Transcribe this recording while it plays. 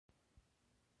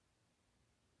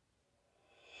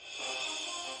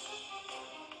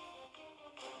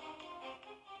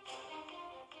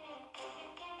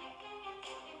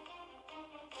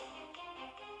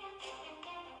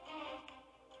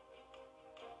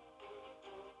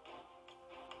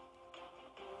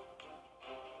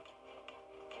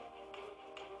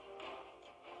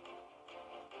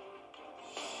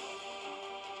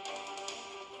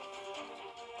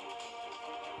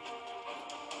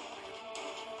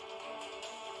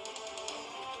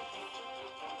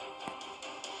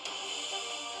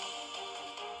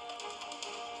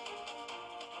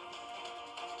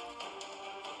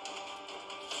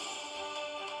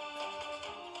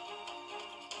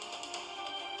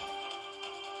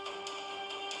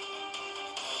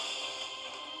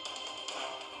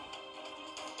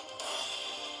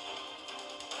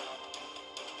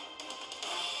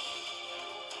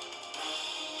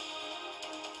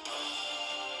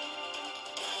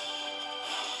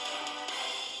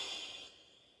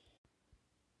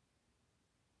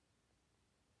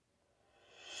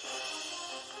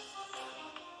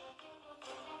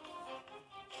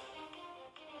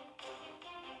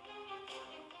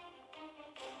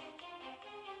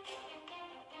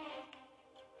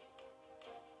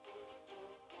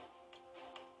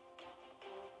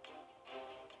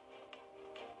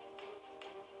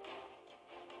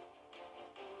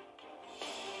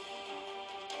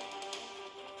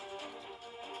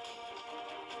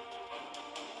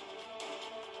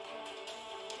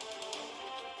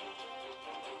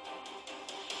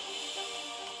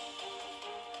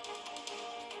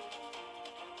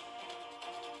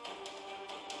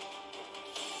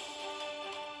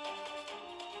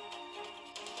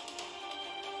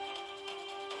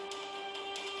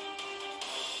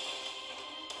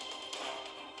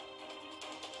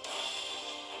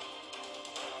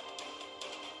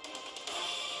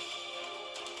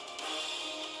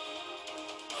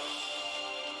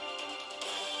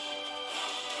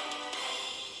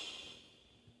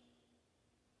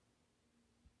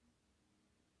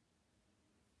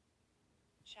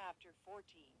Chapter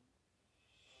 14.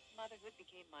 Motherhood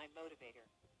became my motivator.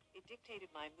 It dictated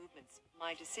my movements,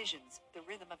 my decisions, the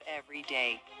rhythm of every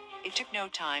day. It took no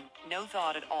time, no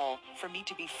thought at all, for me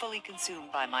to be fully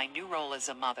consumed by my new role as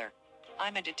a mother.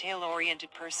 I'm a detail-oriented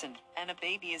person, and a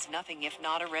baby is nothing if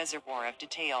not a reservoir of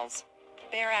details.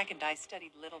 Barak and I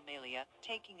studied little Melia,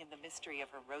 taking in the mystery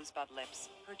of her rosebud lips,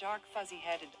 her dark fuzzy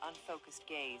head and unfocused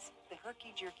gaze, the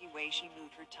herky-jerky way she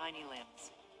moved her tiny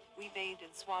limbs. We bathed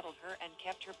and swaddled her and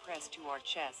kept her pressed to our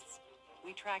chests.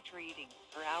 We tracked her eating,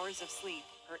 her hours of sleep,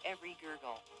 her every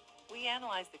gurgle. We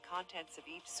analyzed the contents of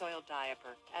each soiled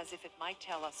diaper, as if it might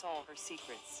tell us all her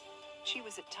secrets. She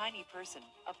was a tiny person,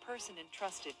 a person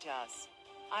entrusted to us.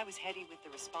 I was heady with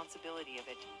the responsibility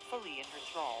of it, fully in her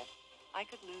thrall. I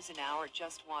could lose an hour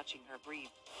just watching her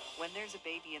breathe. When there's a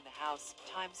baby in the house,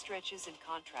 time stretches and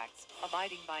contracts,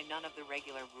 abiding by none of the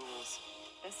regular rules.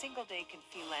 A single day can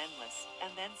feel endless,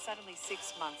 and then suddenly 6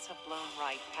 months have blown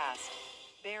right past.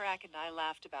 Barak and I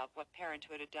laughed about what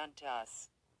parenthood had done to us.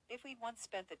 If we'd once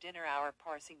spent the dinner hour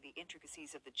parsing the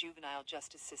intricacies of the juvenile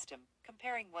justice system,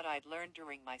 comparing what I'd learned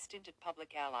during my stint at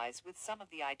Public Allies with some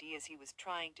of the ideas he was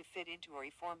trying to fit into a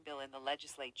reform bill in the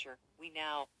legislature, we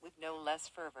now, with no less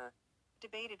fervor,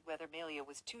 debated whether Melia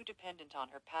was too dependent on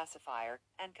her pacifier,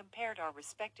 and compared our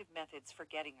respective methods for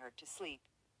getting her to sleep.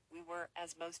 We were,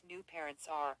 as most new parents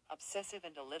are, obsessive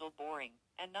and a little boring,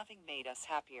 and nothing made us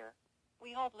happier.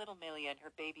 We hauled little Melia and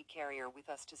her baby carrier with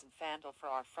us to Zinfandel for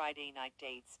our Friday night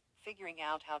dates, figuring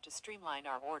out how to streamline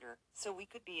our order so we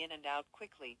could be in and out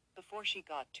quickly before she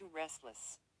got too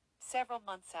restless. Several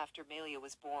months after Melia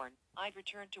was born, I'd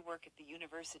returned to work at the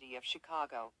University of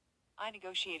Chicago. I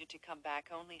negotiated to come back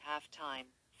only half-time,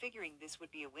 figuring this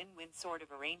would be a win-win sort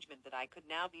of arrangement that I could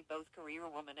now be both career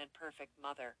woman and perfect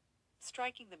mother.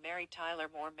 Striking the Mary Tyler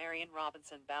Moore Marion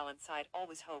Robinson balance I'd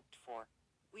always hoped for.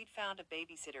 We'd found a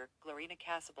babysitter, Glorina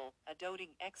Casable, a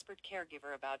doting expert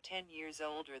caregiver about 10 years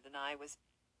older than I was.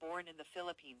 Born in the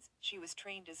Philippines, she was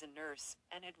trained as a nurse,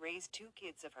 and had raised 2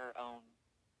 kids of her own.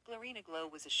 Glorina Glow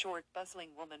was a short,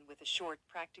 bustling woman with a short,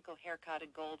 practical haircut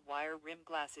and gold wire-rimmed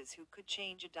glasses who could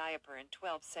change a diaper in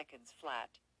 12 seconds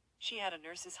flat. She had a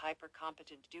nurse's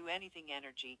hyper-competent do-anything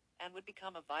energy, and would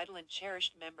become a vital and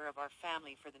cherished member of our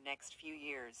family for the next few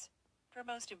years. Her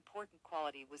most important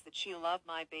quality was that she loved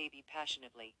my baby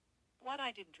passionately. What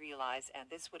I didn't realize, and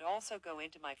this would also go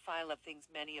into my file of things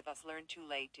many of us learn too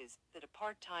late, is that a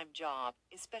part-time job,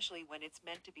 especially when it's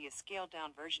meant to be a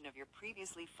scaled-down version of your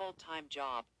previously full-time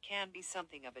job, can be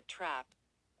something of a trap.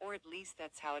 Or at least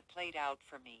that's how it played out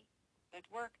for me. At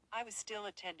work, I was still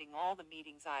attending all the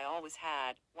meetings I always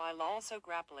had, while also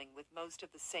grappling with most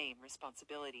of the same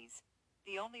responsibilities.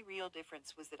 The only real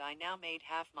difference was that I now made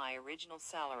half my original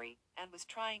salary, and was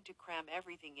trying to cram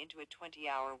everything into a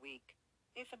 20-hour week.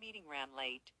 If a meeting ran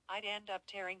late, I'd end up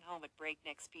tearing home at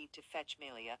breakneck speed to fetch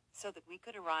Melia, so that we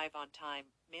could arrive on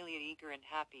time, Melia eager and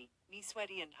happy, me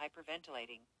sweaty and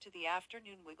hyperventilating, to the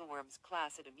afternoon Wiggleworms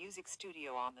class at a music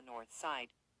studio on the north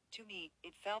side. To me,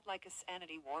 it felt like a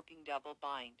sanity-warping double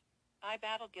bind. I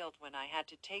battled guilt when I had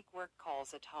to take work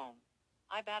calls at home.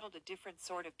 I battled a different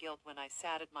sort of guilt when I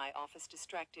sat at my office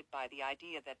distracted by the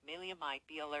idea that Melia might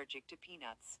be allergic to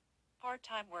peanuts.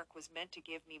 Part-time work was meant to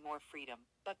give me more freedom,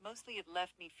 but mostly it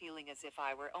left me feeling as if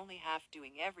I were only half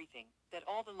doing everything, that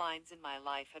all the lines in my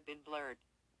life had been blurred.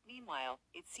 Meanwhile,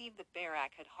 it seemed that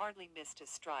Barak had hardly missed a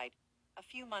stride. A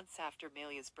few months after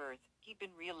Melia's birth, he'd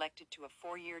been re-elected to a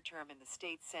 4-year term in the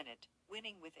state senate,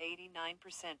 winning with 89%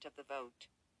 of the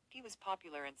vote. He was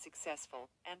popular and successful,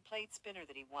 and plate spinner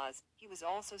that he was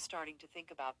also starting to think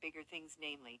about bigger things,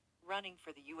 namely, running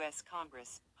for the U.S.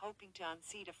 Congress, hoping to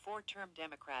unseat a 4-term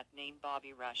Democrat named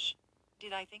Bobby Rush.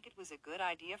 Did I think it was a good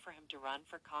idea for him to run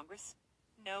for Congress?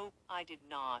 No, I did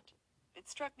not. It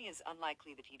struck me as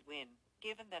unlikely that he'd win,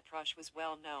 given that Rush was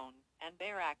well known, and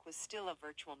Barak was still a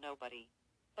virtual nobody.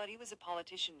 But he was a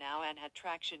politician now and had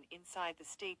traction inside the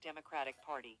state Democratic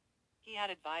Party. He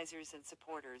had advisors and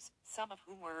supporters, some of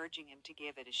whom were urging him to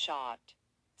give it a shot.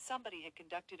 Somebody had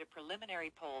conducted a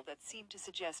preliminary poll that seemed to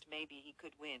suggest maybe he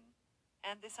could win.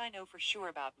 And this I know for sure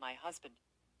about my husband.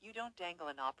 You don't dangle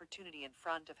an opportunity in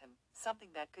front of him, something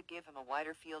that could give him a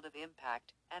wider field of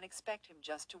impact, and expect him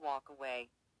just to walk away.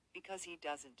 Because he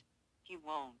doesn't. He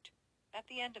won't. At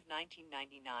the end of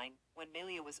 1999, when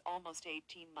Melia was almost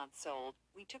 18 months old,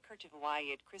 we took her to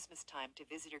Hawaii at Christmas time to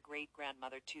visit her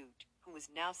great-grandmother Toot, who was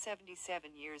now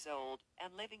 77 years old,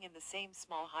 and living in the same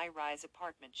small high-rise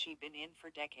apartment she'd been in for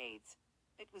decades.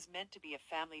 It was meant to be a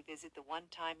family visit, the one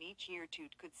time each year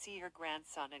Toot could see her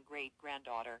grandson and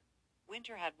great-granddaughter.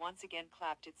 Winter had once again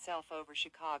clapped itself over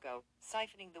Chicago,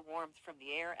 siphoning the warmth from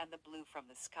the air and the blue from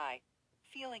the sky.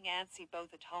 Feeling antsy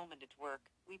both at home and at work,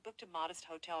 we booked a modest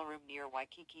hotel room near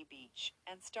Waikiki Beach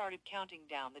and started counting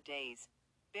down the days.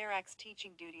 Barak's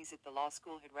teaching duties at the law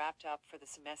school had wrapped up for the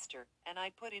semester, and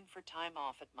I'd put in for time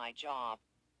off at my job.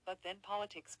 But then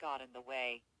politics got in the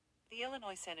way. The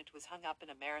Illinois Senate was hung up in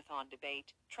a marathon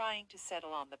debate, trying to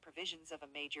settle on the provisions of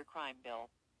a major crime bill.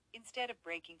 Instead of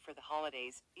breaking for the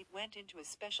holidays, it went into a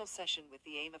special session with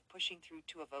the aim of pushing through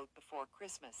to a vote before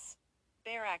Christmas.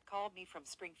 Barak called me from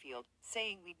Springfield,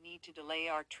 saying we'd need to delay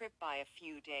our trip by a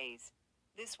few days.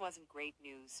 This wasn't great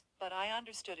news, but I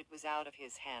understood it was out of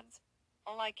his hands.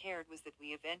 All I cared was that we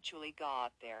eventually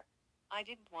got there. I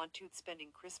didn't want to spending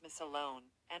Christmas alone,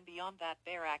 and beyond that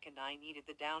Barak and I needed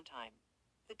the downtime.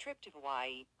 The trip to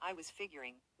Hawaii, I was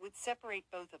figuring, would separate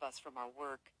both of us from our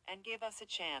work and give us a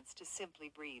chance to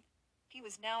simply breathe. He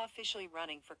was now officially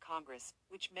running for Congress,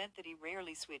 which meant that he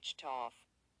rarely switched off.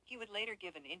 He would later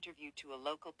give an interview to a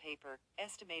local paper,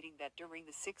 estimating that during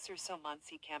the 6 or so months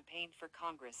he campaigned for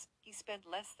Congress, he spent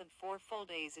less than 4 full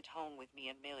days at home with me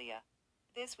and Melia.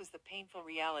 This was the painful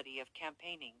reality of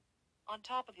campaigning. On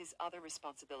top of his other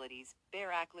responsibilities,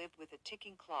 Barak lived with a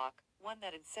ticking clock, one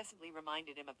that incessantly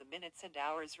reminded him of the minutes and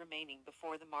hours remaining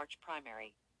before the March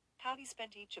primary. How he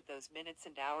spent each of those minutes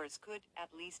and hours could,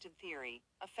 at least in theory,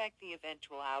 affect the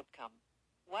eventual outcome.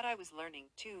 What I was learning,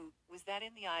 too, was that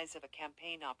in the eyes of a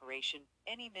campaign operation,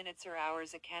 any minutes or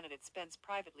hours a candidate spends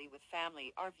privately with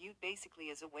family are viewed basically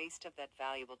as a waste of that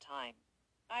valuable time.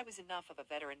 I was enough of a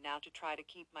veteran now to try to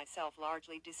keep myself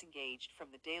largely disengaged from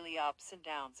the daily ups and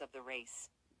downs of the race.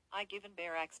 I given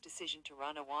Barak's decision to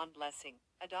run a Juan blessing,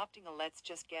 adopting a let's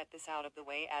just get this out of the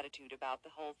way attitude about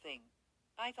the whole thing.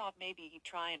 I thought maybe he'd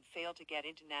try and fail to get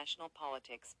into national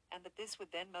politics, and that this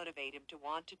would then motivate him to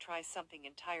want to try something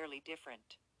entirely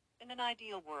different. In an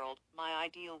ideal world, my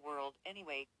ideal world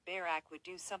anyway, Barak would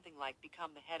do something like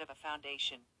become the head of a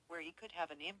foundation, where he could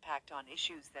have an impact on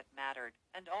issues that mattered,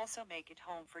 and also make it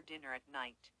home for dinner at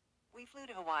night. We flew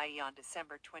to Hawaii on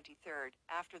December 23rd,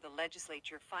 after the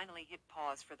legislature finally hit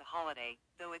pause for the holiday,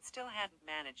 though it still hadn't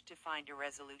managed to find a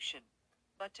resolution.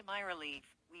 But to my relief,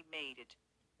 we made it.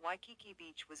 Waikiki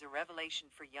Beach was a revelation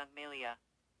for young Melia.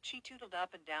 She tootled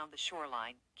up and down the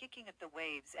shoreline, kicking at the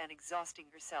waves and exhausting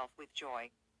herself with joy.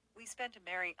 We spent a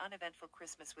merry, uneventful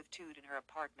Christmas with Toot in her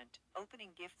apartment, opening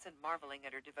gifts and marveling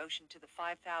at her devotion to the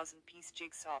 5,000-piece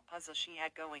jigsaw puzzle she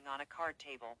had going on a card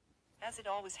table. As it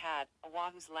always had,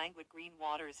 Oahu's languid green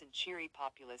waters and cheery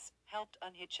populace helped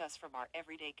unhitch us from our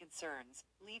everyday concerns,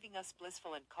 leaving us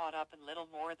blissful and caught up in little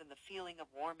more than the feeling of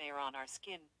warm air on our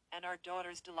skin, and our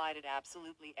daughters delighted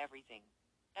absolutely everything.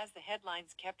 As the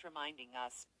headlines kept reminding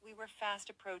us, we were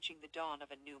fast approaching the dawn of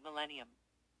a new millennium.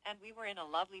 And we were in a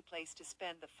lovely place to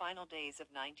spend the final days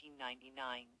of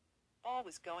 1999. All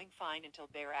was going fine until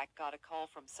Barak got a call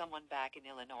from someone back in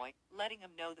Illinois, letting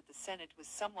him know that the Senate was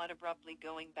somewhat abruptly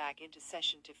going back into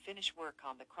session to finish work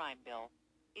on the crime bill.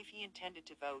 If he intended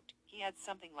to vote, he had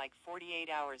something like 48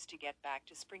 hours to get back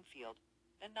to Springfield.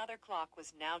 Another clock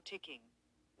was now ticking.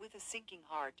 With a sinking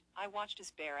heart, I watched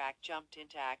as Barak jumped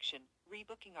into action,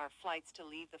 rebooking our flights to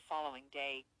leave the following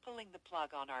day, pulling the plug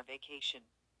on our vacation.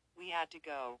 We had to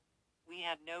go. We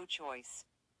had no choice.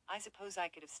 I suppose I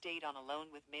could have stayed on alone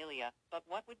with Melia, but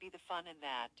what would be the fun in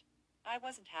that? I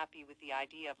wasn't happy with the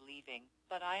idea of leaving,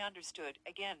 but I understood,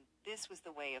 again, this was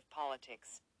the way of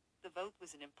politics. The vote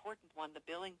was an important one. The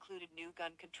bill included new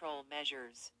gun control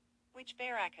measures, which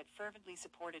Barak had fervently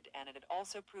supported, and it had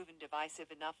also proven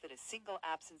divisive enough that a single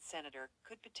absent senator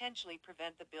could potentially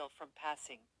prevent the bill from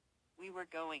passing. We were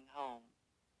going home.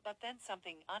 But then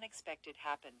something unexpected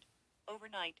happened.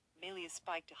 Overnight, Melia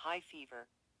spiked a high fever.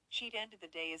 She'd ended the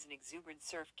day as an exuberant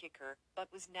surf kicker,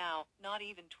 but was now, not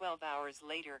even 12 hours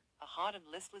later, a hot and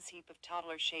listless heap of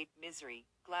toddler-shaped misery,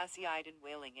 glassy-eyed and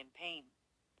wailing in pain.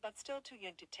 But still too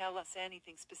young to tell us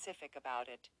anything specific about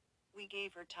it. We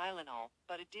gave her Tylenol,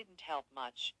 but it didn't help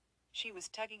much. She was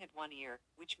tugging at one ear,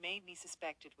 which made me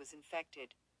suspect it was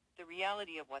infected. The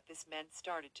reality of what this meant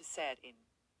started to set in.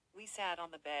 We sat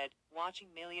on the bed, watching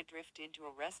Melia drift into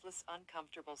a restless,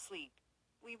 uncomfortable sleep.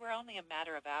 We were only a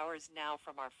matter of hours now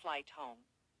from our flight home.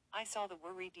 I saw the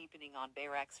worry deepening on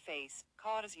Barak's face,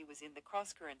 caught as he was in the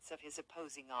crosscurrents of his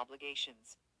opposing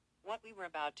obligations. What we were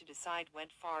about to decide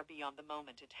went far beyond the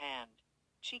moment at hand.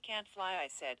 She can't fly, I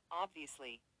said,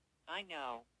 obviously. I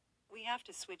know. We have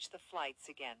to switch the flights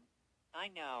again. I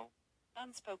know.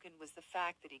 Unspoken was the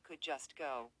fact that he could just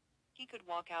go. He could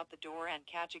walk out the door and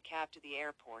catch a cab to the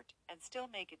airport, and still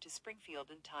make it to Springfield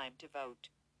in time to vote.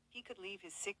 He could leave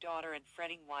his sick daughter and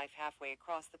fretting wife halfway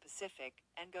across the Pacific,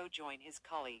 and go join his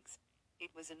colleagues.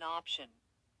 It was an option.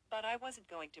 But I wasn't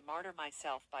going to martyr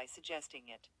myself by suggesting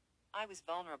it. I was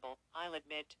vulnerable, I'll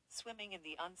admit, swimming in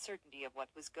the uncertainty of what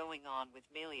was going on with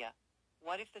Melia.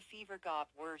 What if the fever got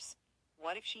worse?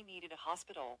 What if she needed a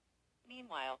hospital?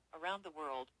 Meanwhile, around the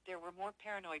world, there were more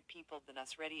paranoid people than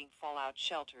us readying fallout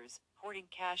shelters,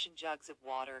 hoarding cash and jugs of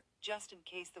water, just in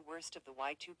case the worst of the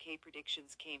Y2K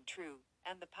predictions came true,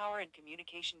 and the power and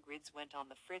communication grids went on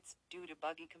the fritz due to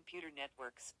buggy computer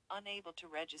networks, unable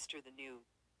to register the new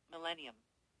millennium.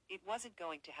 It wasn't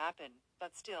going to happen,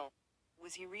 but still.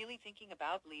 Was he really thinking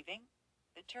about leaving?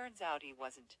 It turns out he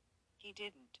wasn't. He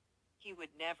didn't. He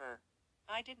would never.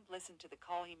 I didn't listen to the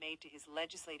call he made to his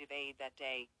legislative aide that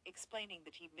day, explaining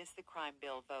that he'd missed the crime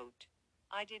bill vote.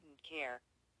 I didn't care.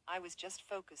 I was just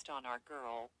focused on our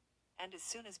girl. And as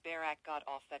soon as Barak got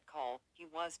off that call, he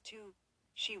was too.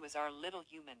 She was our little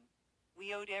human.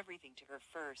 We owed everything to her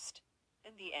first.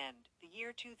 In the end, the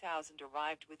year 2000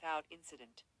 arrived without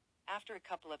incident. After a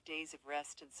couple of days of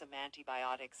rest and some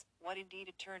antibiotics, what indeed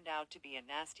it turned out to be a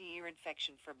nasty ear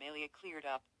infection for Melia cleared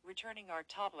up, returning our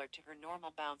toddler to her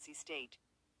normal bouncy state.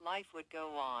 Life would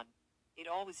go on. It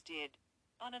always did.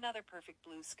 On another perfect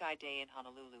blue sky day in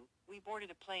Honolulu, we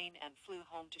boarded a plane and flew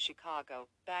home to Chicago,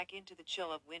 back into the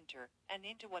chill of winter, and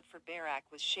into what for Barak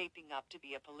was shaping up to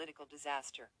be a political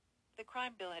disaster. The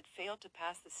crime bill had failed to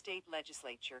pass the state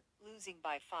legislature, losing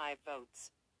by 5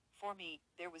 votes. For me,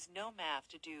 there was no math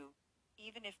to do.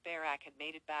 Even if Barak had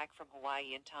made it back from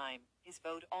Hawaii in time, his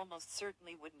vote almost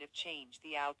certainly wouldn't have changed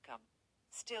the outcome.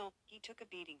 Still, he took a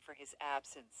beating for his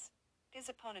absence. His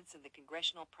opponents in the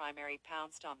congressional primary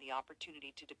pounced on the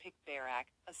opportunity to depict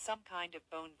Barak as some kind of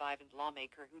bone-vivant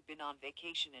lawmaker who'd been on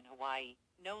vacation in Hawaii,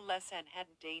 no less, and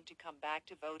hadn't deigned to come back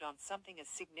to vote on something as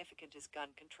significant as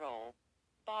gun control.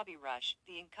 Bobby Rush,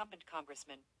 the incumbent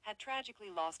congressman, had tragically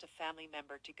lost a family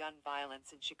member to gun violence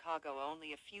in Chicago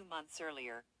only a few months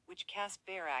earlier, which cast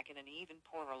Barak in an even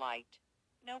poorer light.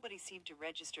 Nobody seemed to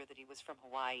register that he was from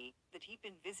Hawaii, that he'd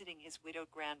been visiting his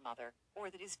widowed grandmother, or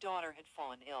that his daughter had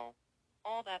fallen ill.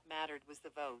 All that mattered was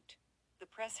the vote. The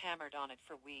press hammered on it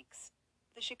for weeks.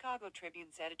 The Chicago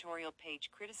Tribune's editorial page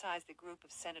criticized the group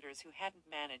of senators who hadn't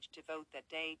managed to vote that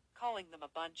day, calling them a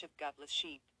bunch of gutless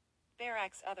sheep.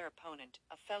 Barak's other opponent,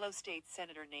 a fellow state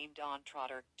senator named Don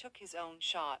Trotter, took his own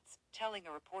shots, telling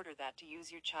a reporter that to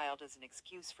use your child as an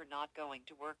excuse for not going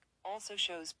to work also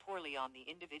shows poorly on the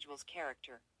individual's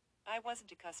character. I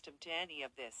wasn't accustomed to any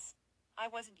of this. I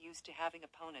wasn't used to having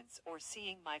opponents or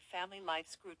seeing my family life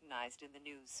scrutinized in the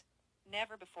news.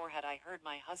 Never before had I heard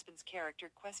my husband's character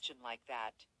questioned like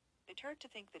that. It hurt to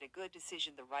think that a good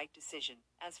decision, the right decision,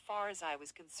 as far as I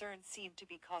was concerned, seemed to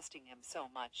be costing him so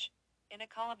much. In a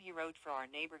column he wrote for our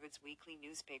neighborhood's weekly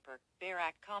newspaper,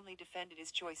 Barak calmly defended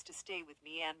his choice to stay with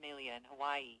me and Melia in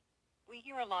Hawaii. We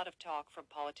hear a lot of talk from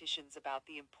politicians about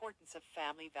the importance of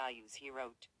family values, he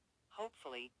wrote.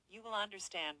 Hopefully, you will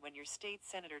understand when your state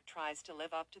senator tries to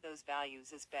live up to those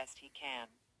values as best he can.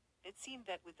 It seemed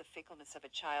that with the fickleness of a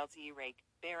child's e-rake,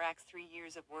 Barak's 3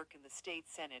 years of work in the state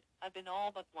senate had been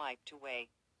all but wiped away.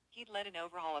 He'd led an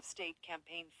overhaul of state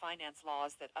campaign finance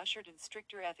laws that ushered in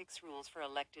stricter ethics rules for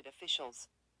elected officials.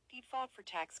 He'd fought for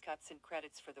tax cuts and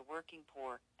credits for the working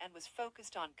poor, and was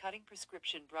focused on cutting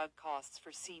prescription drug costs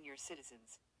for senior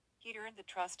citizens. He'd earned the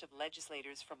trust of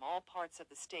legislators from all parts of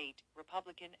the state,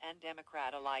 Republican and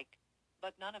Democrat alike.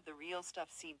 But none of the real stuff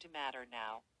seemed to matter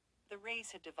now. The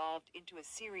race had devolved into a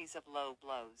series of low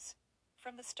blows.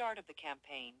 From the start of the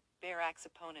campaign, Barak's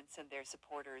opponents and their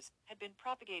supporters had been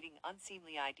propagating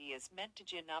unseemly ideas meant to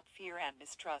gin up fear and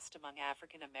mistrust among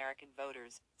African American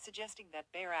voters, suggesting that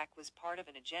Barak was part of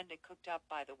an agenda cooked up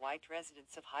by the white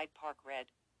residents of Hyde Park Red,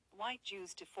 white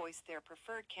Jews to foist their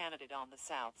preferred candidate on the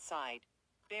South Side.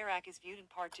 Barak is viewed in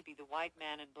part to be the white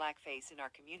man in blackface in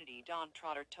our community, Don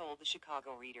Trotter told the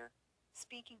Chicago Reader.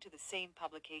 Speaking to the same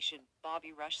publication, Bobby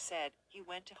Rush said, he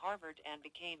went to Harvard and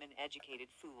became an educated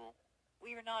fool.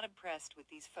 We are not impressed with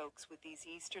these folks with these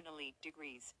Eastern elite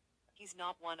degrees. He's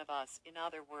not one of us. In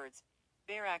other words,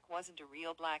 Barak wasn't a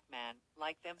real black man,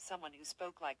 like them, someone who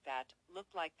spoke like that,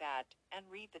 looked like that, and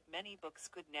read that many books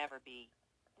could never be.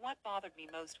 What bothered me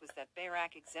most was that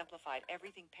Barak exemplified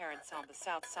everything parents on the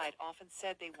South Side often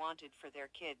said they wanted for their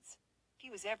kids. He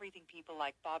was everything people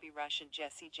like Bobby Rush and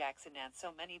Jesse Jackson and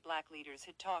so many black leaders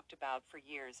had talked about for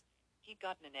years. He'd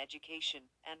gotten an education,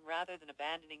 and rather than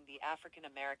abandoning the African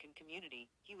American community,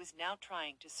 he was now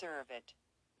trying to serve it.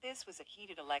 This was a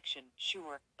heated election,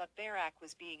 sure, but Barak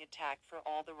was being attacked for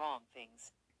all the wrong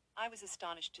things. I was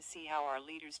astonished to see how our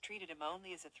leaders treated him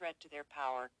only as a threat to their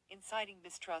power, inciting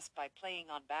mistrust by playing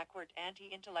on backward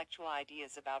anti-intellectual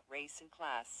ideas about race and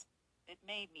class. It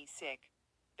made me sick.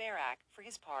 Barak, for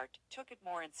his part, took it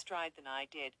more in stride than I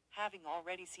did, having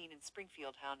already seen in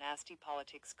Springfield how nasty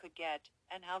politics could get,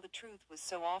 and how the truth was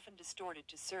so often distorted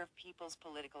to serve people's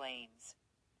political aims.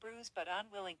 Bruised but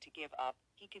unwilling to give up,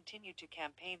 he continued to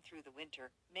campaign through the winter,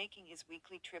 making his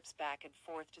weekly trips back and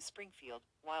forth to Springfield,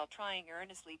 while trying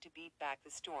earnestly to beat back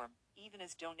the storm, even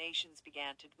as donations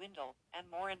began to dwindle, and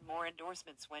more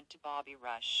endorsements went to Bobby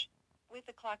Rush. With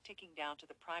the clock ticking down to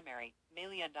the primary,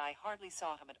 Melia and I hardly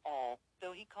saw him at all,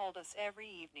 though he called us every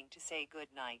evening to say good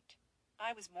night.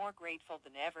 I was more grateful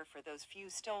than ever for those few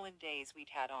stolen days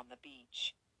we'd had on the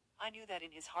beach. I knew that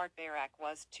in his heart Barak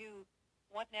was too.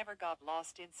 What never got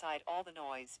lost inside all the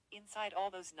noise, inside all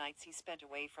those nights he spent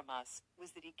away from us,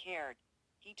 was that he cared.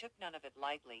 He took none of it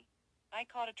lightly. I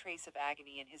caught a trace of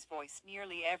agony in his voice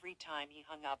nearly every time he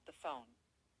hung up the phone.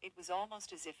 It was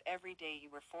almost as if every day you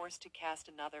were forced to cast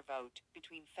another vote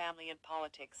between family and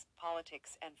politics,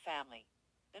 politics and family.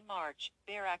 In March,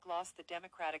 Barak lost the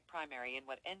Democratic primary in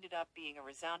what ended up being a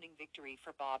resounding victory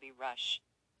for Bobby Rush.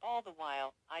 All the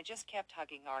while, I just kept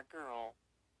hugging our girl.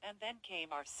 And then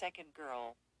came our second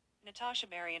girl. Natasha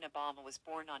Marion Obama was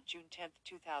born on June 10,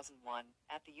 2001,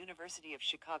 at the University of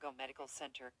Chicago Medical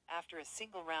Center, after a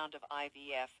single round of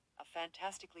IVF, a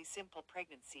fantastically simple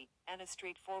pregnancy, and a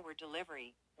straightforward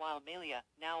delivery, while Melia,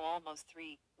 now almost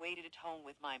 3, waited at home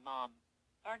with my mom.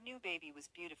 Our new baby was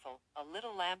beautiful, a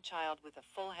little lamb child with a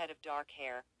full head of dark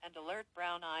hair, and alert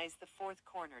brown eyes, the fourth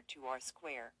corner to our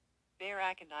square.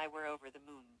 Barak and I were over the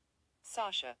moon.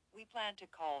 Sasha, we planned to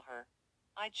call her.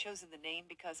 I'd chosen the name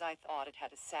because I thought it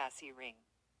had a sassy ring.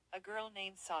 A girl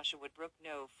named Sasha would brook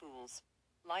no fools.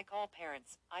 Like all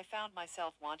parents, I found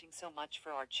myself wanting so much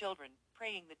for our children,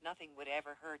 praying that nothing would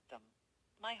ever hurt them.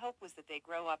 My hope was that they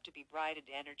grow up to be bright and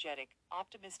energetic,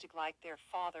 optimistic like their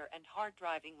father and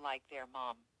hard-driving like their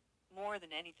mom. More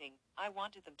than anything, I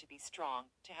wanted them to be strong,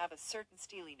 to have a certain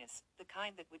steeliness, the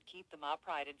kind that would keep them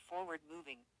upright and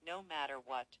forward-moving, no matter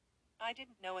what. I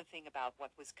didn't know a thing about what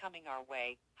was coming our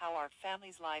way, how our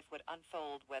family's life would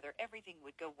unfold, whether everything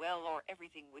would go well or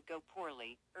everything would go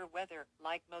poorly, or whether,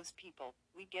 like most people,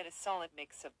 we'd get a solid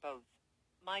mix of both.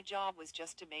 My job was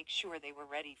just to make sure they were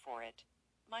ready for it.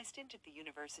 My stint at the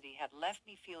university had left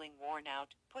me feeling worn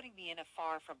out, putting me in a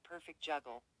far from perfect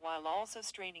juggle, while also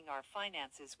straining our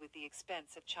finances with the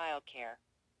expense of childcare.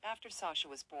 After Sasha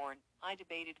was born, I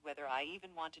debated whether I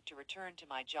even wanted to return to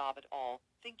my job at all,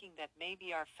 thinking that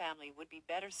maybe our family would be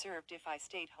better served if I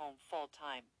stayed home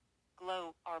full-time.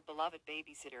 Glo, our beloved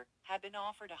babysitter, had been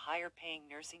offered a higher-paying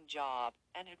nursing job,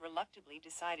 and had reluctantly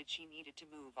decided she needed to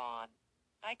move on.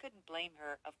 I couldn't blame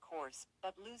her, of course,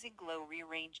 but losing Glo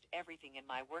rearranged everything in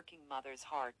my working mother's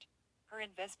heart. Her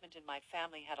investment in my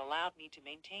family had allowed me to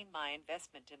maintain my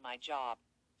investment in my job.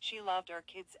 She loved our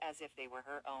kids as if they were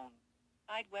her own.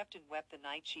 I'd wept and wept the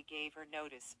night she gave her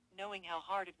notice, knowing how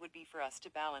hard it would be for us to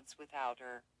balance without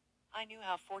her. I knew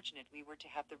how fortunate we were to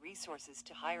have the resources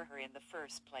to hire her in the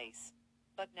first place.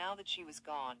 But now that she was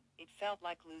gone, it felt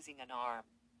like losing an arm.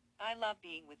 I love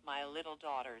being with my little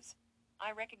daughters.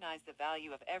 I recognize the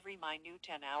value of every minute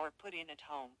 10-hour put in at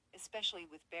home, especially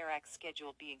with Barak's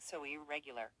schedule being so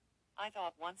irregular. I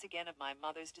thought once again of my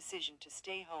mother's decision to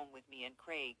stay home with me and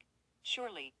Craig.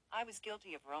 Surely, I was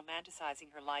guilty of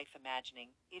romanticizing her life,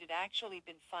 imagining it had actually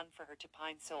been fun for her to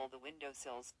pine-sole the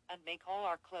windowsills and make all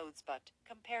our clothes, but,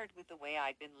 compared with the way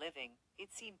I'd been living,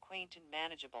 it seemed quaint and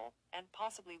manageable, and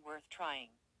possibly worth trying.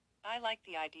 I liked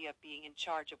the idea of being in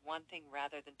charge of one thing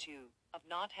rather than two, of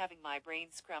not having my brain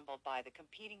scrambled by the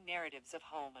competing narratives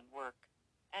of home and work.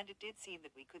 And it did seem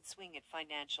that we could swing it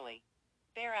financially.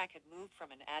 Barak had moved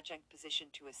from an adjunct position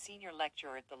to a senior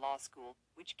lecturer at the law school,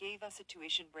 which gave us a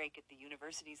tuition break at the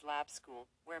university's lab school,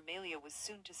 where Melia was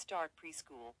soon to start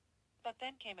preschool. But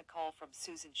then came a call from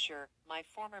Susan Scher, my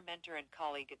former mentor and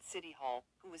colleague at City Hall,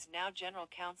 who was now general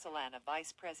counsel and a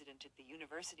vice president at the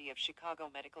University of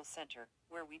Chicago Medical Center,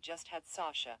 where we just had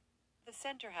Sasha. The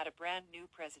center had a brand new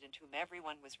president whom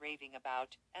everyone was raving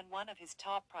about, and one of his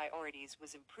top priorities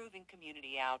was improving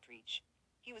community outreach.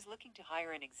 He was looking to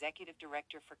hire an executive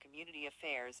director for community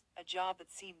affairs, a job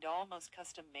that seemed almost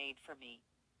custom-made for me.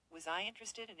 Was I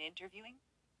interested in interviewing?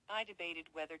 I debated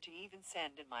whether to even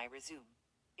send in my resume.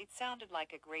 It sounded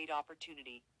like a great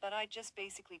opportunity, but I just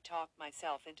basically talked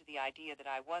myself into the idea that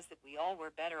we all were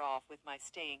better off with my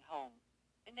staying home.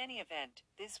 In any event,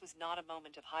 this was not a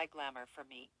moment of high glamour for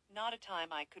me, not a time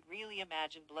I could really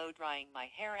imagine blow-drying my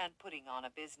hair and putting on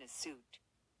a business suit.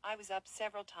 I was up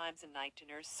several times a night to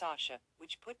nurse Sasha,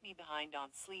 which put me behind on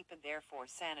sleep and therefore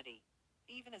sanity.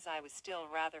 Even as I was still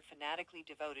rather fanatically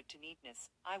devoted to neatness,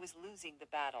 I was losing the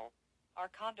battle. Our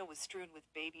condo was strewn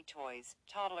with baby toys,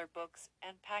 toddler books,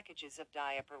 and packages of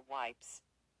diaper wipes.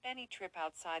 Any trip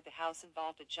outside the house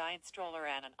involved a giant stroller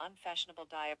and an unfashionable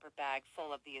diaper bag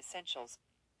full of the essentials,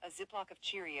 a Ziploc of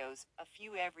Cheerios, a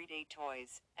few everyday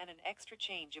toys, and an extra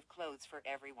change of clothes for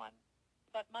everyone.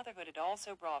 But motherhood had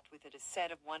also brought with it a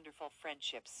set of wonderful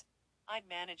friendships. I'd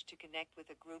managed to connect with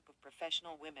a group of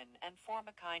professional women and form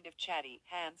a kind of chatty,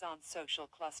 hands-on social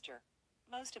cluster.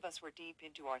 Most of us were deep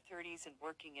into our 30s and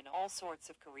working in all sorts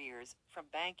of careers, from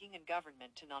banking and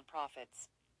government to nonprofits.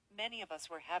 Many of us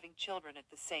were having children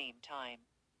at the same time.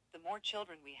 The more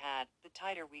children we had, the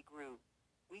tighter we grew.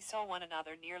 We saw one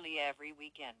another nearly every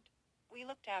weekend. We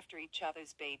looked after each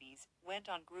other's babies, went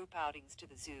on group outings to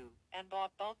the zoo, and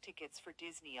bought bulk tickets for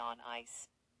Disney on Ice.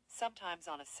 Sometimes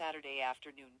on a Saturday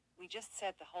afternoon, we just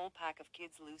set the whole pack of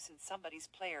kids loose in somebody's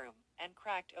playroom and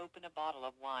cracked open a bottle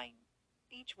of wine.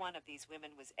 Each one of these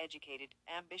women was educated,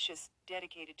 ambitious,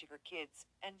 dedicated to her kids,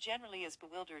 and generally as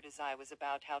bewildered as I was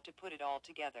about how to put it all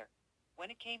together.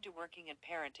 When it came to working and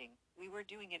parenting, we were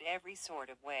doing it every sort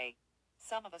of way.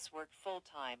 Some of us worked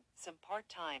full-time, some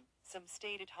part-time, some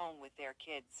stayed at home with their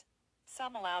kids.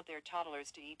 Some allowed their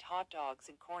toddlers to eat hot dogs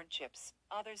and corn chips,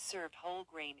 others served whole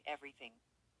grain everything.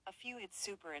 A few had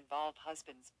super involved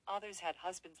husbands, others had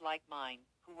husbands like mine,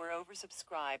 who were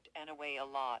oversubscribed and away a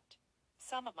lot.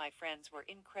 Some of my friends were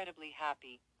incredibly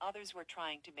happy, others were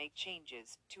trying to make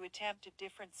changes, to attempt a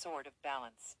different sort of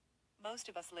balance. Most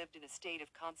of us lived in a state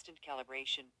of constant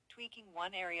calibration, tweaking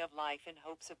one area of life in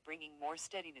hopes of bringing more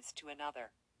steadiness to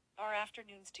another. Our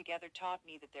afternoons together taught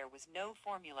me that there was no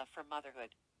formula for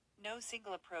motherhood. No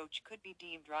single approach could be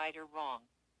deemed right or wrong.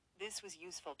 This was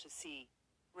useful to see.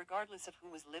 Regardless of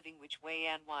who was living which way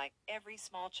and why, every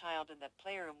small child in that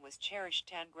playroom was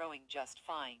cherished and growing just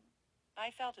fine.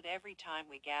 I felt it every time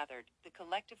we gathered, the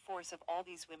collective force of all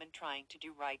these women trying to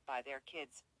do right by their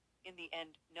kids. In the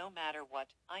end, no matter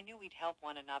what, I knew we'd help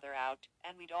one another out,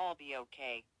 and we'd all be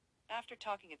okay. After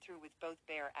talking it through with both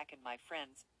Barak and my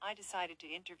friends, I decided to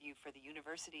interview for the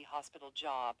university hospital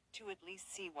job, to at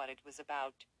least see what it was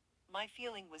about. My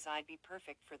feeling was I'd be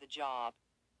perfect for the job.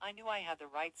 I knew I had the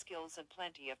right skills and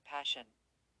plenty of passion.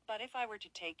 But if I were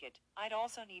to take it, I'd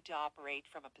also need to operate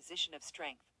from a position of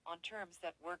strength, on terms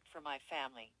that worked for my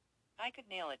family. I could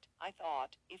nail it, I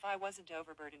thought, if I wasn't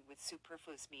overburdened with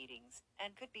superfluous meetings,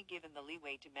 and could be given the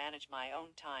leeway to manage my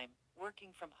own time, working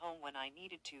from home when I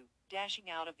needed to, dashing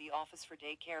out of the office for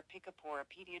daycare pickup or a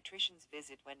pediatrician's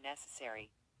visit when necessary.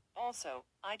 Also,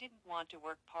 I didn't want to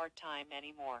work part-time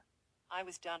anymore. I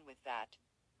was done with that.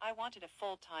 I wanted a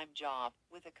full-time job,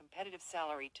 with a competitive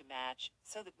salary to match,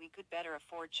 so that we could better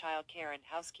afford childcare and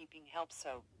housekeeping help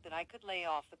so that I could lay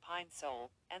off the pine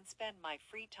sol and spend my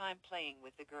free time playing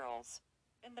with the girls.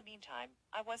 In the meantime,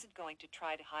 I wasn't going to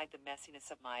try to hide the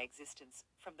messiness of my existence,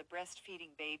 from the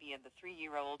breastfeeding baby and the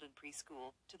 3-year-old in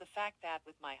preschool, to the fact that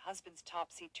with my husband's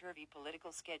topsy-turvy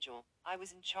political schedule, I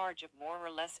was in charge of more or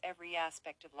less every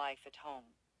aspect of life at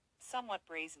home. Somewhat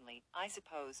brazenly, I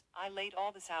suppose, I laid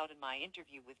all this out in my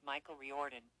interview with Michael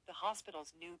Riordan, the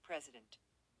hospital's new president.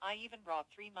 I even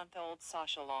brought 3-month-old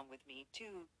Sasha along with me,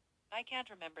 too. I can't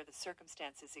remember the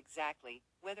circumstances exactly,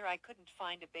 whether I couldn't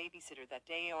find a babysitter that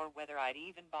day or whether I'd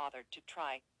even bothered to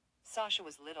try. Sasha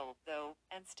was little, though,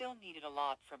 and still needed a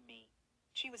lot from me.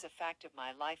 She was a fact of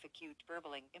my life, acute,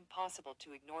 burbling, impossible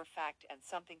to ignore fact, and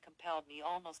something compelled me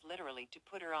almost literally to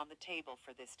put her on the table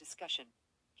for this discussion.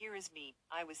 Here is me,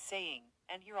 I was saying,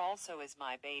 and here also is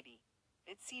my baby.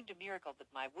 It seemed a miracle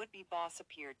that my would-be boss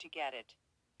appeared to get it.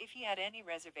 If he had any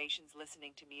reservations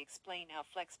listening to me explain how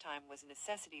flex time was a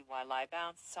necessity while I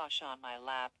bounced Sasha on my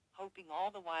lap, hoping all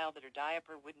the while that her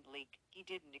diaper wouldn't leak, he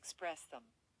didn't express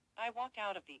them. I walked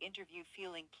out of the interview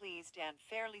feeling pleased and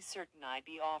fairly certain I'd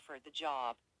be offered the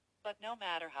job. But no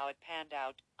matter how it panned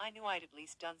out, I knew I'd at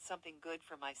least done something good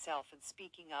for myself in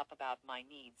speaking up about my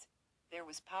needs. There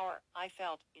was power, I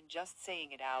felt, in just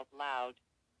saying it out loud.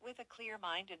 With a clear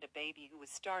mind and a baby who was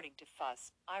starting to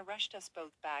fuss, I rushed us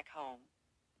both back home.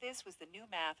 This was the new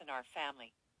math in our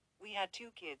family. We had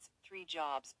 2 kids, 3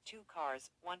 jobs, 2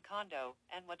 cars, 1 condo,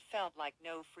 and what felt like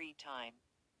no free time.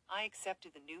 I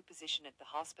accepted the new position at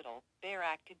the hospital.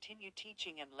 Barak continued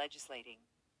teaching and legislating.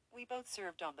 We both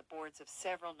served on the boards of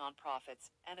several nonprofits,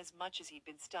 and as much as he'd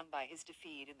been stung by his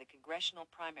defeat in the congressional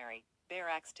primary,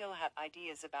 Barak still had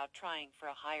ideas about trying for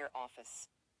a higher office.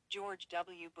 George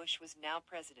W. Bush was now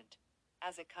president.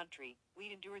 As a country,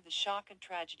 we'd endured the shock and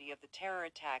tragedy of the terror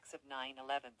attacks of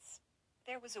 9/11.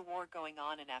 There was a war going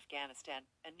on in Afghanistan,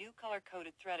 a new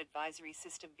color-coded threat advisory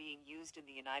system being used in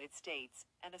the United States,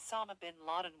 and Osama bin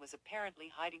Laden was apparently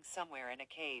hiding somewhere in a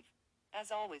cave. As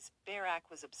always, Barak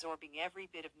was absorbing every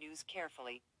bit of news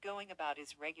carefully, going about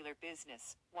his regular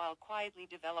business, while quietly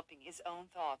developing his own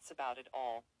thoughts about it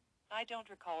all. I don't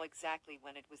recall exactly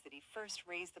when it was that he first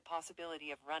raised the possibility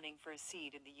of running for a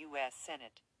seat in the U.S.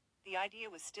 Senate. The idea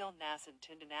was still nascent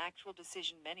and an actual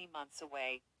decision many months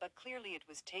away, but clearly it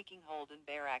was taking hold in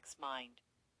Barak's mind.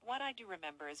 What I do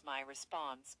remember is my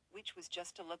response, which was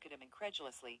just to look at him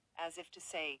incredulously, as if to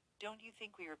say, "Don't you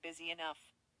think we are busy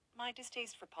enough?" My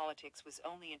distaste for politics was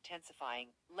only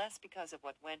intensifying, less because of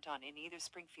what went on in either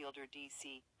Springfield or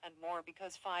D.C., and more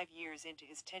because 5 years into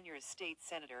his tenure as state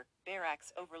senator,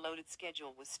 Barak's overloaded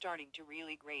schedule was starting to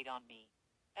really grate on me.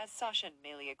 As Sasha and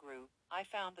Melia grew, I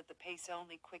found that the pace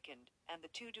only quickened, and the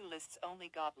to-do lists only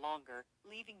got longer,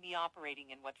 leaving me operating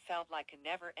in what felt like a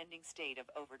never-ending state of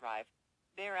overdrive.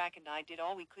 Barak and I did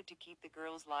all we could to keep the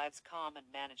girls' lives calm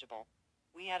and manageable.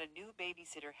 We had a new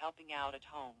babysitter helping out at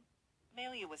home.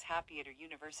 Melia was happy at her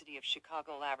University of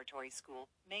Chicago laboratory school,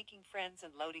 making friends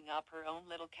and loading up her own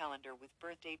little calendar with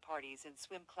birthday parties and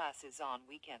swim classes on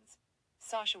weekends.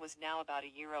 Sasha was now about a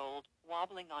year old,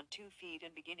 wobbling on 2 feet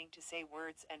and beginning to say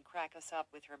words and crack us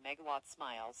up with her megawatt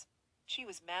smiles. She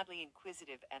was madly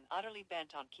inquisitive and utterly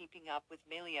bent on keeping up with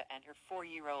Melia and her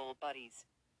 4-year-old buddies.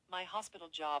 My hospital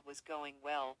job was going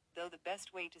well, though the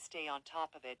best way to stay on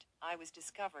top of it, I was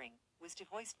discovering, was to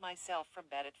hoist myself from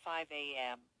bed at 5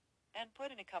 a.m. and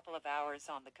put in a couple of hours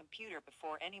on the computer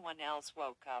before anyone else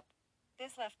woke up.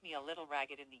 This left me a little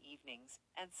ragged in the evenings,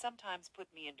 and sometimes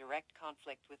put me in direct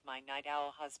conflict with my night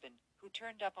owl husband, who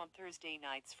turned up on Thursday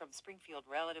nights from Springfield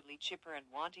relatively chipper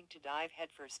and wanting to dive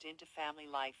headfirst into family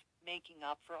life, making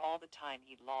up for all the time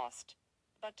he'd lost.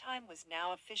 But time was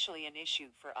now officially an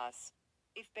issue for us.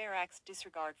 If Barak's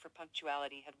disregard for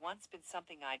punctuality had once been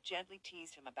something I'd gently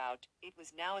teased him about, it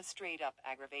was now a straight-up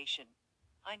aggravation.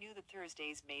 I knew that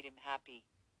Thursdays made him happy.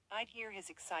 I'd hear his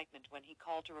excitement when he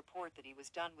called to report that he was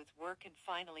done with work and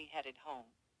finally headed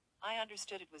home. I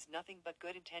understood it was nothing but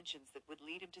good intentions that would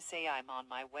lead him to say "I'm on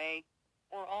my way,"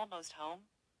 or "almost home."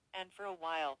 And for a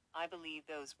while, I believed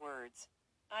those words.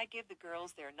 I'd give the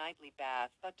girls their nightly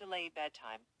bath but delay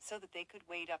bedtime, so that they could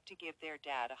wait up to give their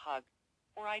dad a hug.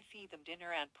 Or I'd feed them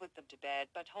dinner and put them to bed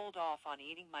but hold off on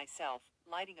eating myself,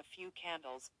 lighting a few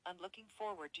candles, and looking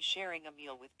forward to sharing a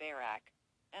meal with Barak.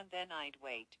 And then I'd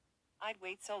wait. I'd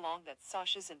wait so long that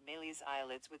Sasha's and Melia's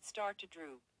eyelids would start to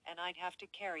droop, and I'd have to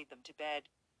carry them to bed.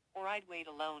 Or I'd wait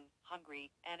alone,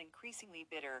 hungry, and increasingly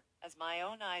bitter, as my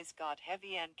own eyes got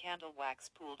heavy and candle wax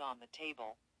pooled on the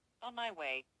table. On my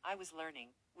way, I was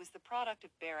learning, was the product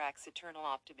of Barak's eternal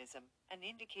optimism, an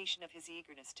indication of his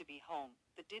eagerness to be home,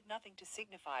 that did nothing to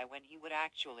signify when he would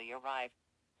actually arrive.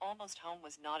 Almost home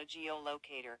was not a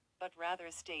geolocator, but rather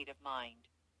a state of mind.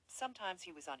 Sometimes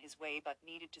he was on his way but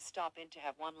needed to stop in to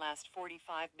have one last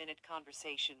 45-minute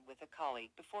conversation with a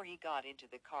colleague before he got into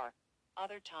the car.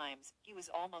 Other times, he was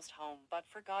almost home but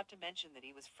forgot to mention that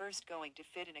he was first going to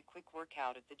fit in a quick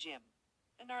workout at the gym.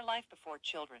 In our life before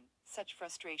children, such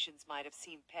frustrations might have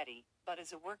seemed petty, but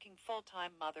as a working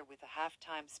full-time mother with a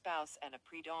half-time spouse and a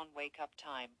pre-dawn wake-up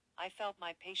time, I felt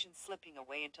my patience slipping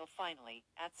away until finally,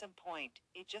 at some point,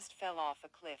 it just fell off a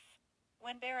cliff.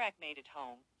 When Barak made it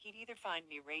home, he'd either find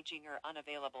me raging or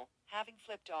unavailable, having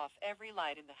flipped off every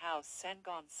light in the house and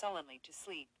gone sullenly to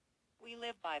sleep. We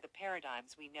live by the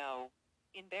paradigms we know.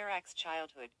 In Barak's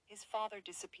childhood, his father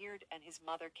disappeared and his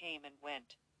mother came and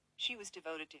went. She was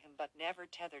devoted to him but never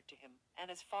tethered to him,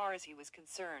 and as far as he was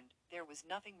concerned, there was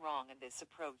nothing wrong in this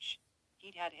approach.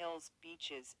 He'd had hills,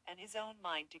 beaches, and his own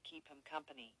mind to keep him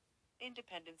company.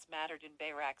 Independence mattered in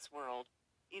Barak's world.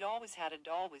 It always had and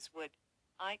always would.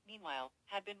 I, meanwhile,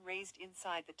 had been raised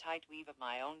inside the tight weave of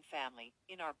my own family,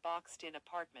 in our boxed-in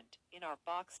apartment, in our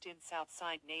boxed-in South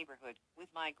Side neighborhood,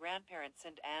 with my grandparents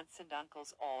and aunts and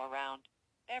uncles all around.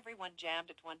 Everyone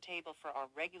jammed at one table for our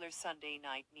regular Sunday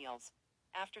night meals.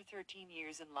 After 13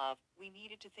 years in love, we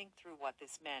needed to think through what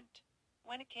this meant.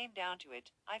 When it came down to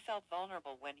it, I felt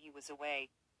vulnerable when he was away.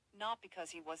 Not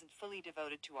because he wasn't fully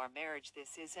devoted to our marriage.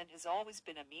 This is and has always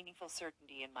been a meaningful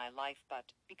certainty in my life,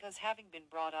 but because having been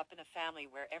brought up in a family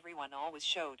where everyone always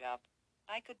showed up,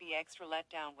 I could be extra let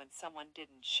down when someone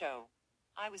didn't show.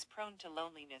 I was prone to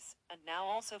loneliness, and now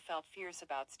also felt fierce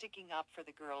about sticking up for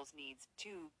the girls' needs,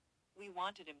 too. We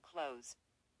wanted him close.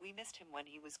 We missed him when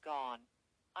he was gone.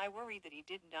 I worried that he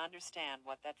didn't understand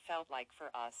what that felt like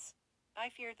for us. I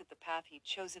feared that the path he'd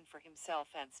chosen for himself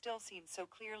and still seemed so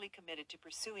clearly committed to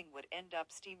pursuing would end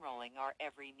up steamrolling our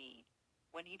every need.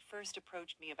 When he'd first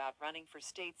approached me about running for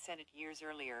state senate years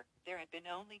earlier, there had been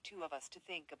only two of us to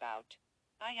think about.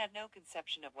 I had no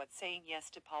conception of what saying yes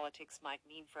to politics might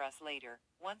mean for us later,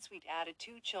 once we'd added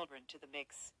 2 children to the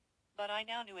mix. But I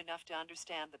now knew enough to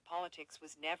understand that politics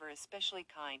was never especially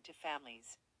kind to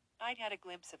families. I'd had a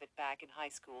glimpse of it back in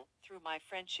high school through my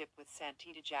friendship with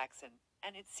Santita Jackson,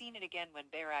 and had seen it again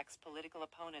when Barack's political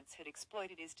opponents had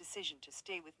exploited his decision to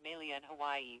stay with Malia in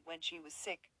Hawaii when she was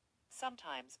sick.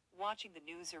 Sometimes, watching the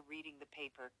news or reading the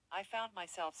paper, I found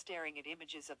myself staring at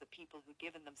images of the people who'd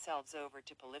given themselves over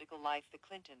to political life, the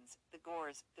Clintons, the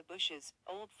Gores, the Bushes,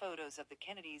 old photos of the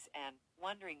Kennedys, and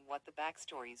wondering what the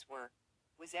backstories were.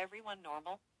 Was everyone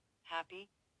normal? Happy?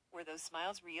 Were those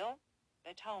smiles real?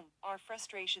 At home, our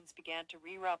frustrations began to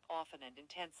rear up often and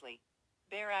intensely.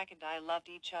 Barack and I loved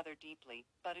each other deeply,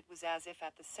 but it was as if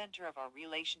at the center of our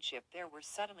relationship there were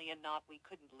suddenly a knot we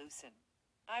couldn't loosen.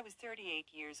 I was 38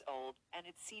 years old, and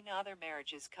had seen other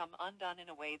marriages come undone in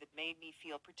a way that made me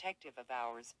feel protective of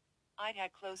ours. I'd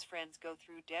had close friends go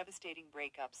through devastating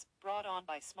breakups, brought on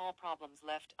by small problems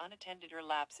left unattended or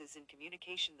lapses in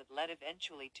communication that led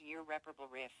eventually to irreparable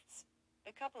rifts.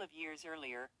 A couple of years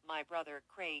earlier, my brother,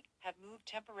 Craig, had moved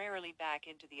temporarily back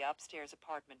into the upstairs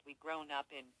apartment we'd grown up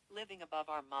in, living above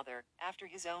our mother, after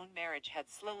his own marriage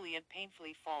had slowly and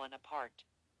painfully fallen apart.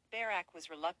 Barack was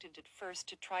reluctant at first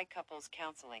to try couples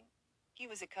counseling. He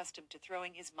was accustomed to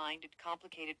throwing his mind at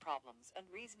complicated problems and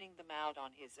reasoning them out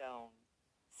on his own.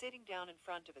 Sitting down in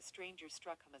front of a stranger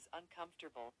struck him as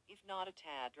uncomfortable, if not a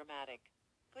tad dramatic.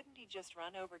 Couldn't he just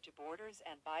run over to Borders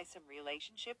and buy some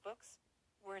relationship books?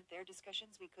 Weren't there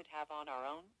discussions we could have on our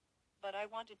own? But I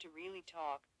wanted to really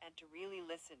talk, and to really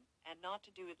listen, and not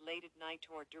to do it late at night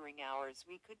or during hours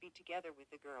we could be together with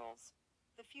the girls.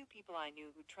 The few people I knew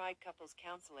who tried couples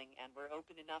counseling and were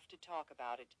open enough to talk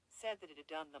about it said that it had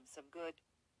done them some good.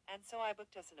 And so I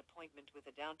booked us an appointment with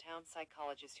a downtown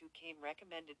psychologist who came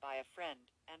recommended by a friend,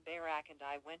 and Barack and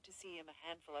I went to see him a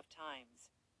handful of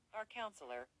times. Our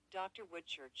counselor, Dr.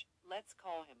 Woodchurch, let's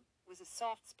call him, was a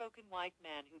soft-spoken white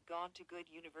man who'd gone to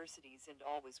good universities and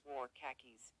always wore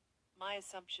khakis. My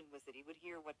assumption was that he would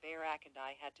hear what Barack and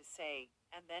I had to say,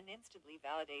 and then instantly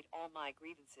validate all my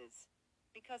grievances.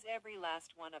 Because every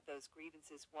last one of those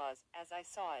grievances was, as I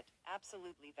saw it,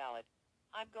 absolutely valid.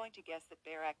 I'm going to guess that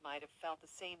Barack might have felt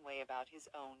the same way about his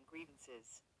own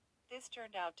grievances. This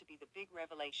turned out to be the big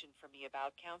revelation for me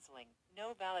about counseling.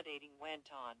 No validating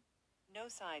went on. No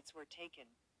sides were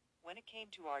taken. When it came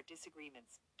to our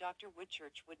disagreements, Dr.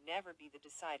 Woodchurch would never be the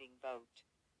deciding vote.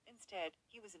 Instead,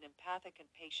 he was an empathic and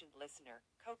patient listener,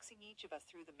 coaxing each of us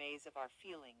through the maze of our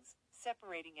feelings,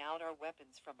 separating out our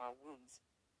weapons from our wounds.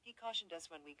 He cautioned us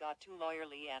when we got too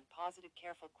lawyerly and posited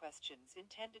careful questions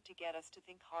intended to get us to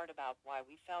think hard about why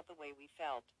we felt the way we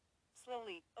felt.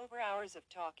 Slowly, over hours of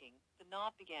talking, the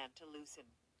knot began to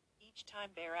loosen. Each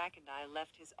time Barack and I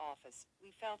left his office, we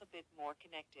felt a bit more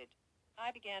connected. I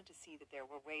began to see that there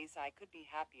were ways I could be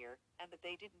happier, and that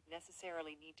they didn't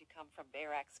necessarily need to come from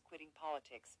Barack's quitting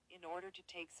politics in order to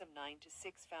take some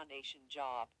 9-to-6 foundation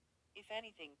job. If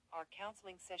anything, our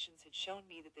counseling sessions had shown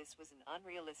me that this was an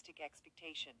unrealistic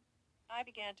expectation. I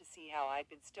began to see how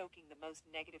I'd been stoking the most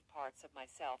negative parts of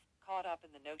myself, caught up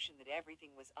in the notion that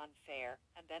everything was unfair,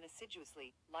 and then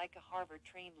assiduously, like a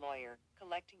Harvard-trained lawyer,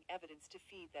 collecting evidence to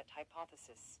feed that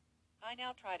hypothesis. I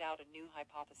now tried out a new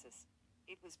hypothesis.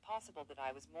 It was possible that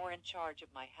I was more in charge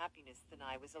of my happiness than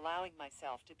I was allowing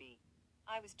myself to be.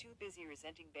 I was too busy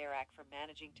resenting Barack for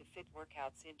managing to fit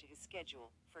workouts into his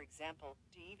schedule, for example,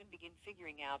 to even begin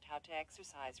figuring out how to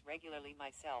exercise regularly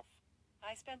myself.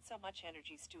 I spent so much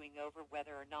energy stewing over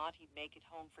whether or not he'd make it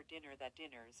home for dinner that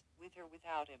dinners, with or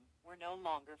without him, were no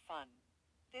longer fun.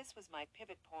 This was my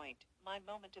pivot point, my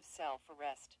moment of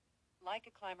self-arrest. Like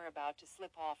a climber about to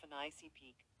slip off an icy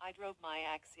peak, I drove my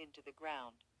axe into the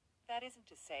ground. That isn't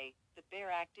to say that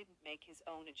Barack didn't make his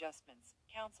own adjustments.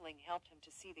 Counseling helped him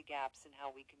to see the gaps in how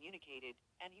we communicated,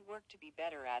 and he worked to be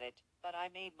better at it, but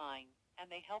I made mine, and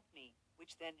they helped me,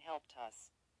 which then helped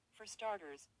us. For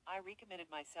starters, I recommitted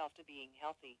myself to being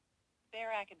healthy.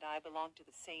 Barack and I belonged to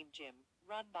the same gym,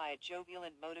 run by a jovial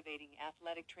and motivating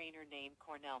athletic trainer named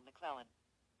Cornell McClellan.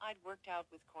 I'd worked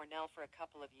out with Cornell for a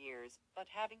couple of years,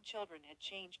 but having children had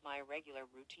changed my regular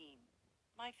routine.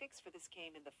 My fix for this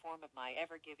came in the form of my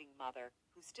ever-giving mother,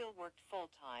 who still worked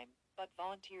full-time, but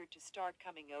volunteered to start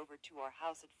coming over to our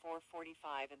house at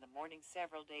 4:45 in the morning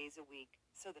several days a week,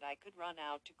 so that I could run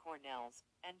out to Cornell's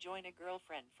and join a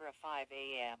girlfriend for a 5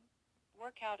 a.m.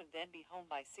 workout and then be home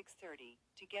by 6:30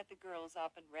 to get the girls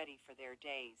up and ready for their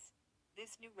days.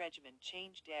 This new regimen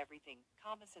changed everything.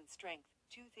 Calmness and strength,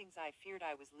 two things I feared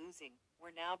I was losing,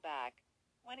 were now back.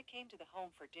 When it came to the home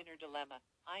for dinner dilemma,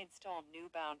 I installed new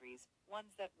boundaries,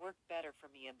 ones that worked better for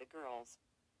me and the girls.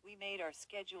 We made our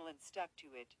schedule and stuck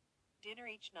to it. Dinner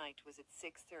each night was at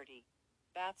 6:30.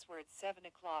 Baths were at 7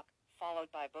 o'clock,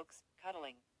 followed by books,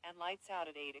 cuddling, and lights out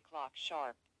at 8 o'clock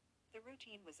sharp. The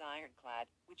routine was ironclad,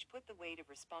 which put the weight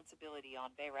of responsibility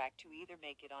on Bayrak to either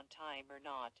make it on time or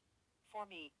not. For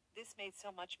me, this made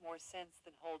so much more sense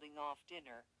than holding off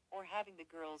dinner, or having the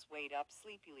girls wait up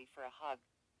sleepily for a hug.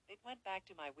 It went back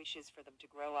to my wishes for them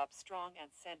to grow up strong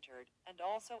and centered, and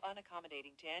also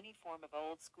unaccommodating to any form of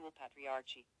old-school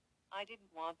patriarchy. I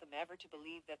didn't want them ever to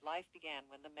believe that life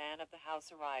began when the man of the house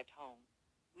arrived home.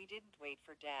 We didn't wait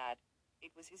for Dad.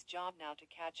 It was his job now to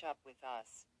catch up with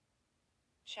us.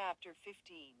 Chapter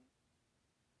 15.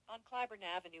 On Clybourne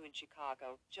Avenue in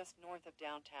Chicago, just north of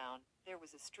downtown, there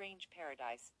was a strange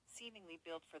paradise, seemingly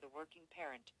built for the working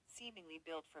parent, seemingly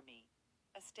built for me.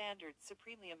 A standard,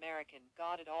 supremely American,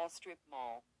 got-it-all strip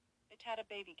mall. It had a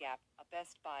Baby Gap, a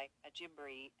Best Buy, a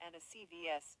Gymboree, and a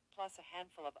CVS, plus a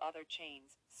handful of other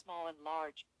chains, small and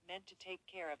large, meant to take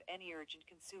care of any urgent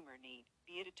consumer need,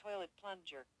 be it a toilet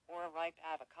plunger, or a ripe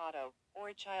avocado,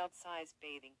 or a child-sized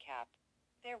bathing cap.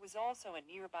 There was also a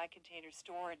nearby Container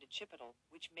Store and a Chipotle,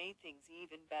 which made things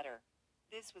even better.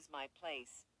 This was my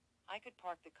place. I could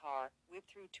park the car, whip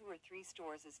through 2 or 3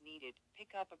 stores as needed,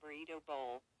 pick up a burrito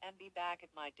bowl, and be back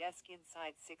at my desk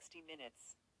inside 60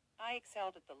 minutes. I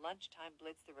excelled at the lunchtime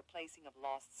blitz, the replacing of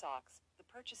lost socks, the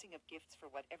purchasing of gifts for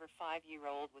whatever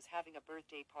 5-year-old was having a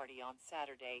birthday party on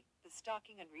Saturday, the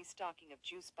stocking and restocking of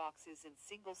juice boxes and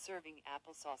single-serving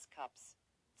applesauce cups.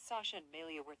 Sasha and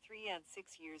Melia were 3 and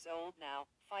 6 years old now,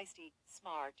 feisty,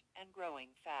 smart, and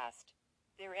growing fast.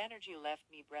 Their energy left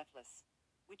me breathless,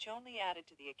 which only added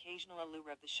to the occasional allure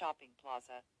of the shopping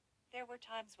plaza. There were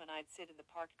times when I'd sit in the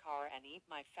parked car and eat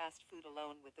my fast food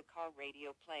alone with the car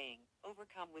radio playing,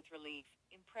 overcome with relief,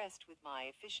 impressed with my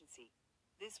efficiency.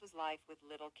 This was life with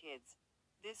little kids.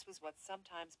 This was what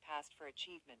sometimes passed for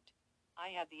achievement.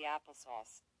 I had the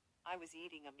applesauce. I was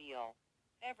eating a meal.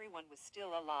 Everyone was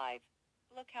still alive.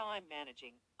 Look how I'm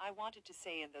managing, I wanted to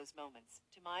say in those moments,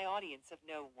 to my audience of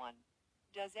no one.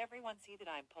 Does everyone see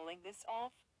that I'm pulling this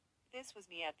off? This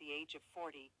was me at the age of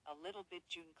 40, a little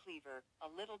bit June Cleaver, a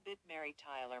little bit Mary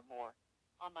Tyler Moore.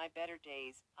 On my better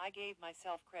days, I gave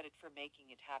myself credit for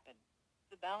making it happen.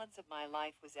 The balance of my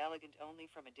life was elegant only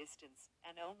from a distance,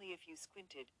 and only if you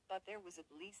squinted, but there was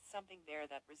at least something there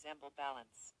that resembled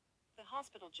balance. The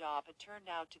hospital job had turned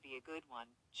out to be a good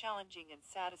one, challenging and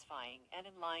satisfying and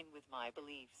in line with my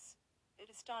beliefs.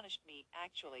 It astonished me,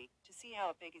 actually, to see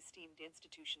how a big esteemed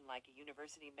institution like a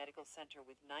university medical center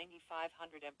with 9,500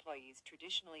 employees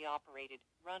traditionally operated,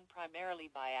 run primarily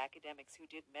by academics who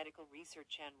did medical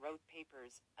research and wrote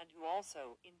papers, and who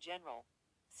also, in general,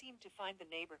 seemed to find the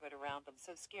neighborhood around them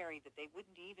so scary that they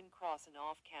wouldn't even cross an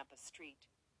off-campus street.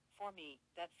 For me,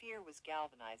 that fear was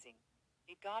galvanizing.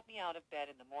 It got me out of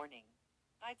bed in the morning.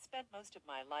 I'd spent most of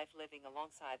my life living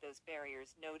alongside those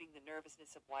barriers, noting the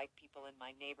nervousness of white people in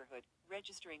my neighborhood,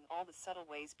 registering all the subtle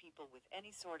ways people with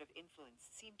any sort of influence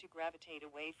seemed to gravitate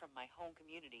away from my home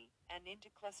community, and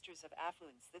into clusters of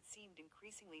affluence that seemed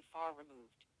increasingly far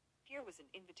removed. Here was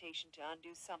an invitation to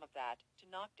undo some of that, to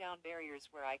knock down barriers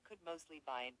where I could mostly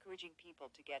by encouraging people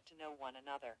to get to know one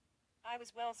another. I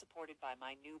was well supported by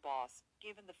my new boss,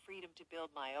 given the freedom to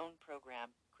build my own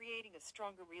program, creating a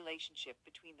stronger relationship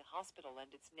between the hospital and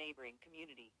its neighboring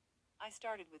community. I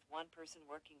started with one person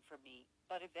working for me,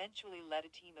 but eventually led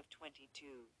a team of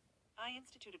 22. I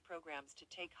instituted programs to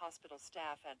take hospital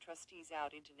staff and trustees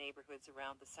out into neighborhoods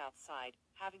around the South Side,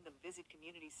 having them visit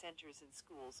community centers and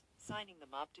schools, signing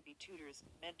them up to be tutors,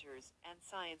 mentors, and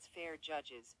science fair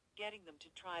judges, getting them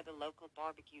to try the local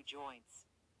barbecue joints.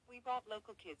 We brought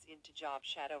local kids in to job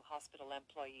shadow hospital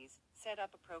employees, set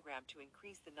up a program to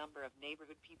increase the number of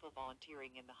neighborhood people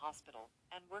volunteering in the hospital,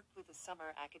 and worked with the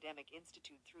Summer Academic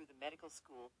Institute through the medical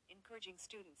school, encouraging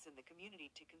students in the community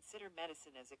to consider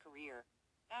medicine as a career.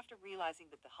 After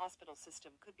realizing that the hospital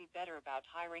system could be better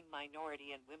about hiring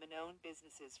minority and women-owned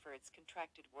businesses for its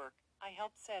contracted work, I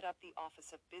helped set up the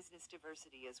Office of Business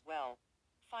Diversity as well.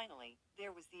 Finally,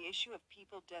 there was the issue of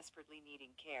people desperately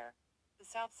needing care. The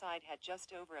South Side had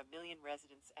just over 1 million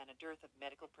residents and a dearth of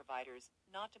medical providers,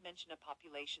 not to mention a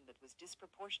population that was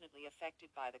disproportionately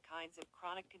affected by the kinds of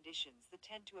chronic conditions that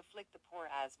tend to afflict the poor: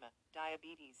 asthma,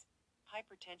 diabetes,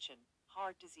 hypertension,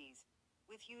 heart disease.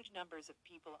 With huge numbers of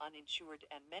people uninsured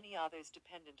and many others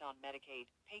dependent on Medicaid,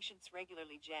 patients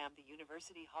regularly jammed the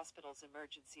university hospital's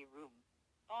emergency room,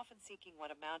 often seeking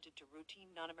what amounted to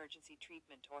routine non-emergency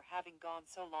treatment or having gone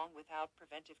so long without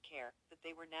preventive care that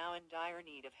they were now in dire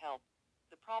need of help.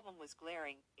 The problem was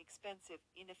glaring, expensive,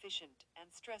 inefficient,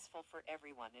 and stressful for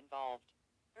everyone involved.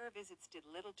 Visits did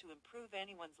little to improve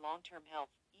anyone's long-term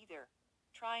health, either.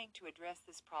 Trying to address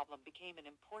this problem became an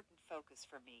important focus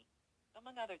for me.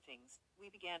 Among other things,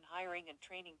 we began hiring and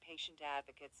training patient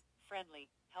advocates, friendly,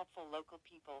 helpful local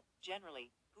people,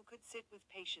 generally, who could sit with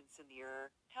patients in the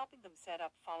helping them set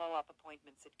up follow-up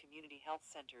appointments at community health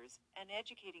centers, and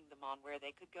educating them on where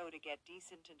they could go to get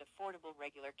decent and affordable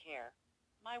regular care.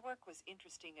 My work was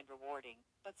interesting and rewarding,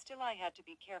 but still I had to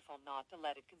be careful not to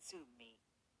let it consume me.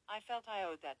 I felt I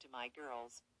owed that to my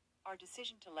girls. Our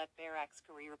decision to let Barak's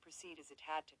career proceed as it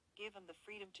had to, give him the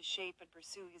freedom to shape and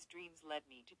pursue his dreams, led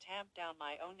me to tamp down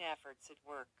my own efforts at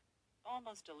work.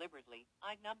 Almost deliberately,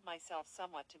 I numbed myself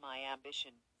somewhat to my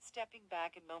ambition, stepping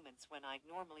back in moments when I'd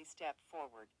normally step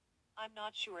forward. I'm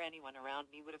not sure anyone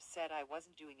around me would have said I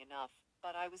wasn't doing enough,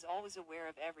 but I was always aware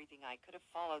of everything I could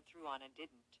have followed through on and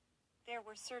didn't. There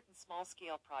were certain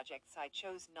small-scale projects I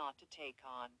chose not to take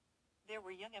on. There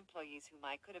were young employees whom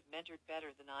I could have mentored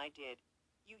better than I did.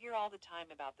 You hear all the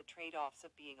time about the trade-offs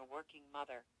of being a working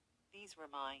mother. These were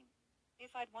mine.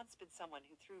 If I'd once been someone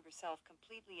who threw herself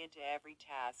completely into every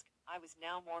task, I was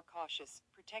now more cautious,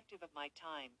 protective of my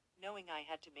time, knowing I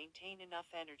had to maintain enough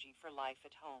energy for life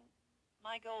at home.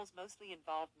 My goals mostly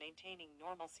involved maintaining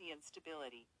normalcy and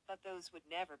stability, but those would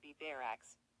never be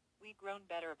Barak's. We'd grown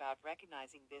better about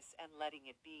recognizing this and letting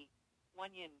it be.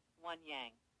 One yin, one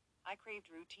yang. I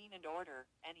craved routine and order,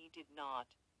 and he did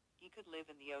not. He could live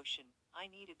in the ocean. I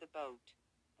needed the boat.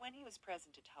 When he was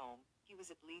present at home, he was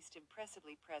at least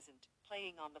impressively present,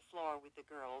 playing on the floor with the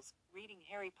girls, reading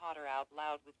Harry Potter out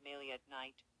loud with Melia at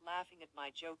night, laughing at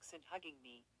my jokes and hugging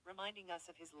me, reminding us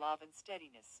of his love and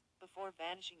steadiness, before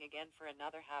vanishing again for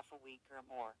another half a week or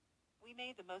more. We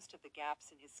made the most of the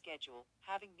gaps in his schedule,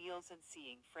 having meals and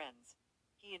seeing friends.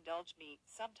 He indulged me,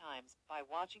 sometimes, by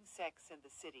watching Sex and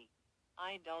the City.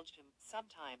 I indulged him,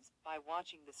 sometimes, by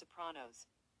watching The Sopranos.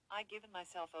 I'd given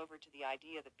myself over to the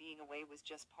idea that being away was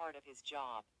just part of his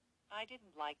job. I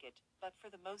didn't like it, but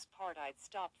for the most part I'd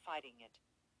stopped fighting it.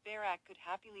 Barak could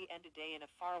happily end a day in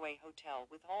a faraway hotel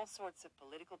with all sorts of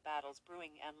political battles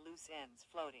brewing and loose ends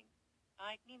floating.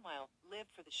 I, meanwhile,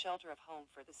 lived for the shelter of home,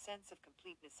 for the sense of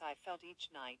completeness I felt each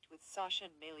night with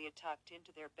Sasha and Melia tucked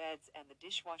into their beds and the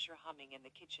dishwasher humming in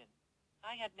the kitchen.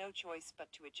 I had no choice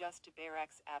but to adjust to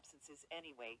Barak's absences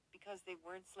anyway, because they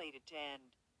weren't slated to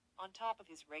end. On top of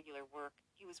his regular work,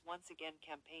 he was once again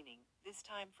campaigning, this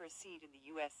time for a seat in the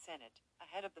U.S. Senate,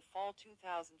 ahead of the fall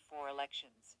 2004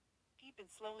 elections. He'd been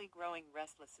slowly growing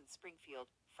restless in Springfield,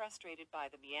 frustrated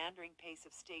by the meandering pace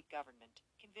of state government,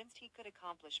 convinced he could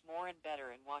accomplish more and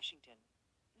better in Washington.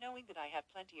 Knowing that I had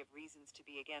plenty of reasons to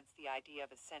be against the idea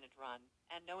of a Senate run,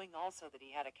 and knowing also that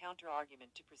he had a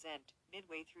counter-argument to present,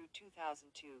 midway through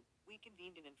 2002, we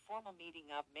convened an informal meeting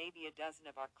of maybe a dozen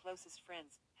of our closest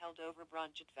friends, held over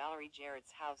brunch at Valerie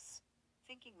Jarrett's house,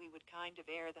 thinking we would kind of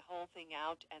air the whole thing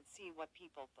out and see what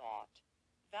people thought.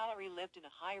 Valerie lived in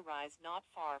a high-rise not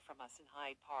far from us in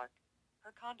Hyde Park.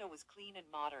 Her condo was clean and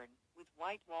modern, with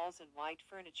white walls and white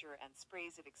furniture and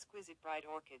sprays of exquisite bright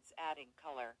orchids adding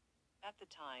color. At the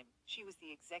time, she was the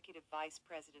executive vice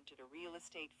president at a real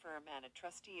estate firm and a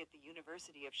trustee at the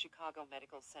University of Chicago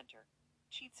Medical Center.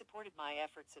 She'd supported my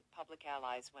efforts at Public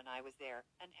Allies when I was there,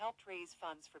 and helped raise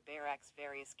funds for Barak's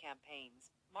various campaigns,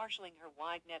 marshaling her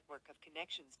wide network of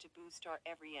connections to boost our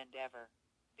every endeavor.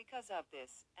 Because of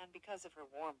this, and because of her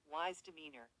warm, wise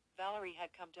demeanor, Valerie had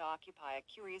come to occupy a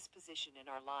curious position in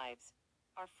our lives.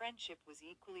 Our friendship was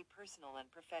equally personal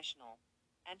and professional.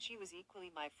 And she was equally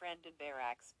my friend and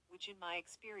Barak's, which in my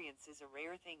experience is a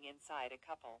rare thing inside a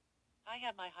couple. I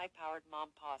had my high-powered mom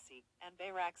posse, and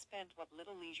Barak spent what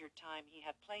little leisure time he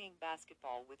had playing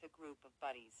basketball with a group of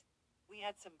buddies. We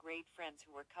had some great friends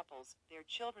who were couples, their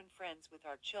children friends with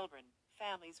our children,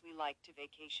 families we liked to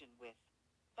vacation with.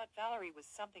 But Valerie was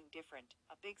something different,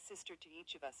 a big sister to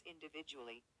each of us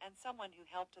individually, and someone who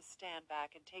helped us stand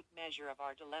back and take measure of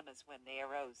our dilemmas when they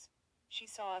arose. She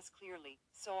saw us clearly,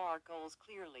 saw our goals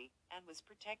clearly, and was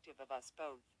protective of us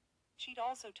both. She'd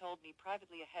also told me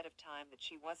privately ahead of time that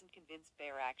she wasn't convinced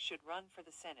Barak should run for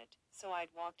the Senate, so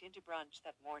I'd walked into brunch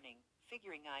that morning,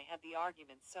 figuring I had the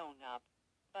argument sewn up.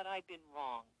 But I'd been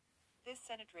wrong. This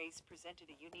Senate race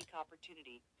presented a unique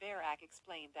opportunity, Barak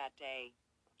explained that day.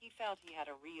 He felt he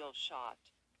had a real shot.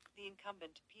 The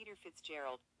incumbent, Peter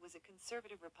Fitzgerald, was a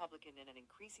conservative Republican in an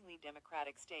increasingly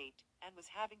Democratic state, and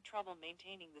was having trouble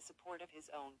maintaining the support of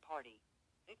his own party.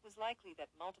 It was likely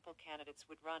that multiple candidates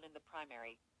would run in the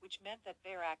primary, which meant that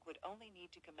Barak would only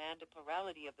need to command a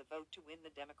plurality of the vote to win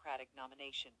the Democratic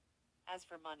nomination. As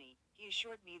for money, he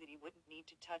assured me that he wouldn't need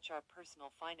to touch our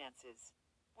personal finances.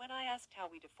 When I asked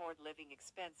how we'd afford living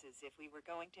expenses if we were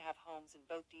going to have homes in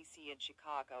both D.C. and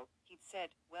Chicago, he'd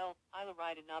said, "Well, I'll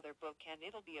write another book and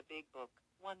it'll be a big book,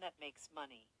 one that makes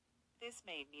money." This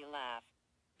made me laugh.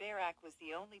 Barak was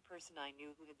the only person I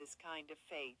knew who had this kind of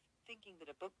faith, thinking that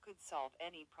a book could solve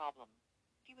any problem.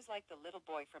 He was like the little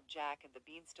boy from Jack and the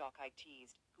Beanstalk I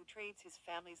teased, who trades his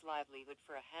family's livelihood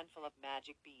for a handful of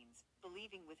magic beans,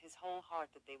 believing with his whole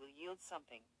heart that they will yield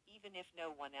something, even if no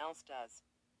one else does.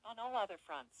 On all other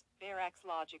fronts, Barak's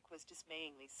logic was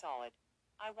dismayingly solid.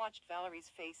 I watched Valerie's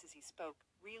face as he spoke,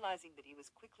 realizing that he was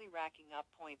quickly racking up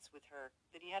points with her,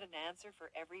 that he had an answer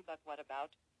for every but what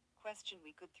about question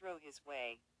we could throw his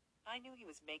way. I knew he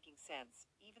was making sense,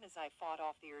 even as I fought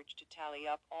off the urge to tally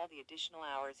up all the additional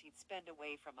hours he'd spend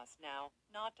away from us now,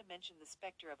 not to mention the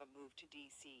specter of a move to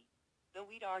D.C. Though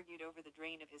we'd argued over the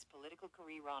drain of his political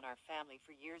career on our family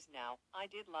for years now, I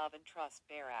did love and trust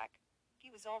Barak.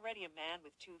 He was already a man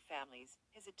with two families,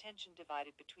 his attention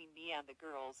divided between me and the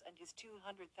girls and his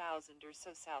 200,000 or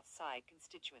so South Side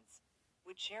constituents.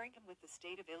 Would sharing him with the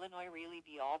state of Illinois really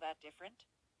be all that different?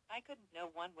 I couldn't know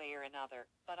one way or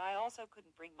another, but I also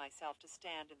couldn't bring myself to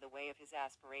stand in the way of his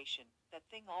aspiration, that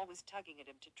thing always tugging at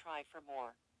him to try for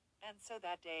more. And so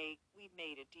that day, we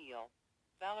made a deal.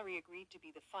 Valerie agreed to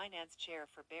be the finance chair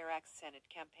for Barak's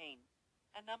Senate campaign.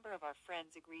 A number of our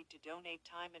friends agreed to donate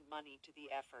time and money to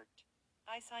the effort.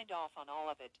 I signed off on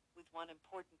all of it, with one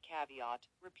important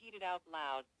caveat, repeated out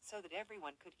loud, so that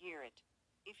everyone could hear it.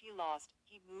 If he lost,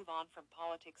 he'd move on from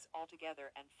politics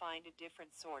altogether and find a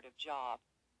different sort of job.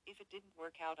 If it didn't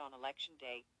work out on election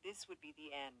day, this would be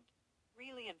the end.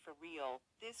 Really and for real,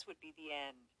 this would be the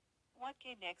end. What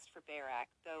came next for Barak,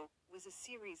 though, was a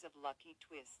series of lucky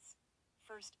twists.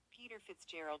 First, Peter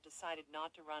Fitzgerald decided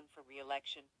not to run for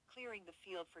re-election, clearing the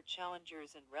field for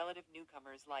challengers and relative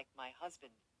newcomers like my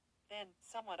husband. Then,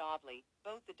 somewhat oddly,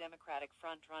 both the Democratic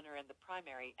frontrunner and the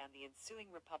primary and the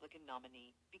ensuing Republican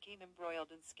nominee became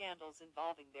embroiled in scandals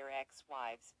involving their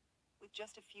ex-wives. With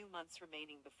just a few months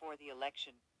remaining before the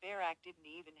election, Barak didn't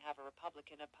even have a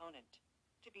Republican opponent.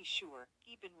 To be sure,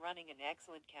 he'd been running an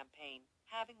excellent campaign,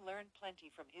 having learned plenty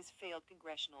from his failed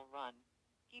congressional run.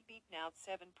 He'd beaten out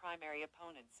 7 primary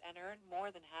opponents and earned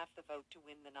more than half the vote to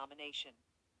win the nomination.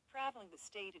 Traveling the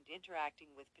state and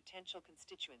interacting with potential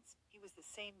constituents, he was the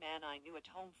same man I knew at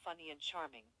home, funny and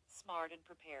charming, smart and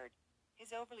prepared.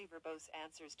 His overly verbose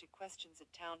answers to questions at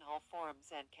town hall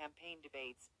forums and campaign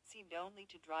debates seemed only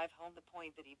to drive home the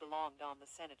point that he belonged on the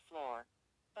Senate floor.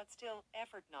 But still,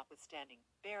 effort notwithstanding,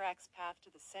 Barak's path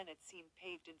to the Senate seemed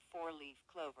paved in 4-leaf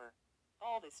clover.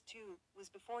 All this, too,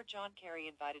 was before John Kerry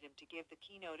invited him to give the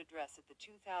keynote address at the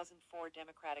 2004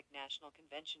 Democratic National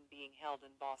Convention being held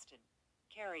in Boston.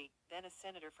 Kerry, then a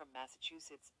senator from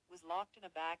Massachusetts, was locked in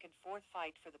a back-and-forth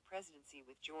fight for the presidency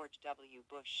with George W.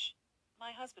 Bush.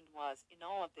 My husband was, in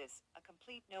all of this, a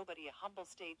complete nobody, a humble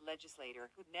state legislator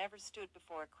who'd never stood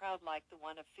before a crowd like the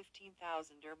one of 15,000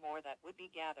 or more that would be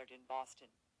gathered in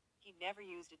Boston. He'd never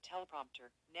used a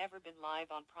teleprompter, never been live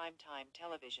on primetime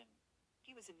television.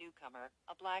 He was a newcomer,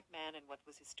 a black man in what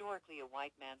was historically a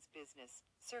white man's business,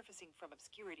 surfacing from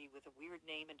obscurity with a weird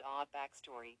name and odd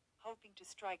backstory, hoping to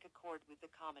strike a chord with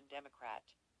the common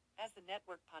Democrat. As the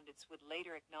network pundits would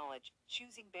later acknowledge,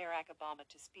 choosing Barack Obama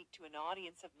to speak to an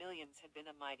audience of millions had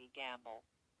been a mighty gamble.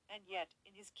 And yet,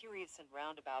 in his curious and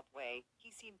roundabout way,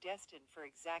 he seemed destined for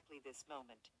exactly this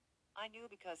moment. I knew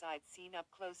because I'd seen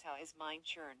up close how his mind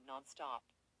churned nonstop.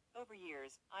 Over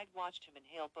years, I'd watched him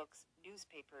inhale books,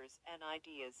 newspapers, and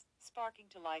ideas, sparking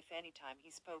to life anytime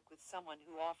he spoke with someone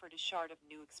who offered a shard of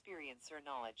new experience or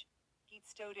knowledge. He'd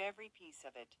stowed every piece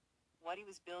of it. What he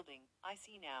was building, I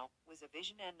see now, was a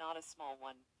vision, and not a small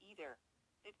one, either.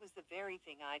 It was the very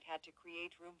thing I'd had to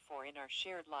create room for in our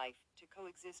shared life, to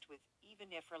coexist with, even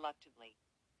if reluctantly.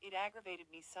 It aggravated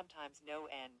me sometimes no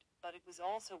end, but it was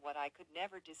also what I could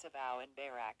never disavow in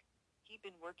Barak. He'd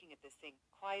been working at this thing,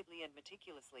 quietly and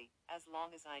meticulously, as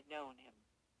long as I'd known him.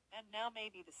 And now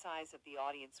maybe the size of the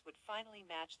audience would finally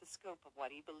match the scope of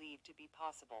what he believed to be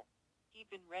possible.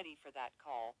 He'd been ready for that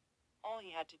call. All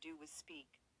he had to do was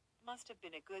speak. Must have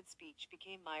been a good speech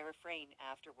became my refrain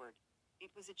afterward.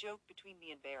 It was a joke between me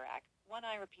and Barak, one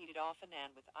I repeated often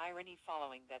and with irony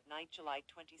following that night, July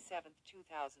 27,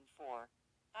 2004.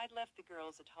 I'd left the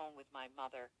girls at home with my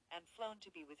mother, and flown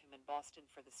to be with him in Boston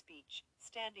for the speech,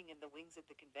 standing in the wings at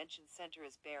the convention center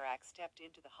as Barak stepped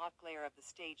into the hot glare of the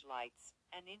stage lights,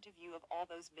 and into view of all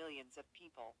those millions of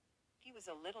people. He was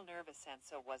a little nervous, and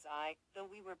so was I, though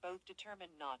we were both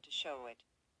determined not to show it.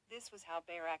 This was how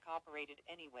Barak operated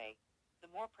anyway. The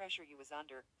more pressure he was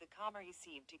under, the calmer he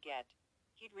seemed to get.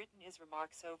 He'd written his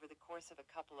remarks over the course of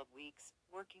a couple of weeks,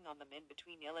 working on them in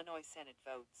between Illinois Senate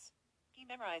votes. He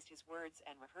memorized his words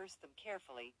and rehearsed them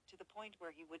carefully, to the point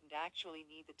where he wouldn't actually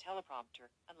need the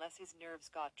teleprompter, unless his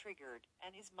nerves got triggered,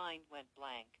 and his mind went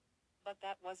blank. But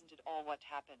that wasn't at all what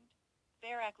happened.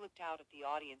 Barak looked out at the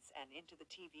audience and into the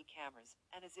TV cameras,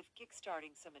 and as if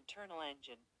kickstarting some internal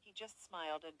engine, he just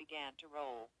smiled and began to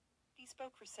roll. He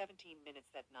spoke for 17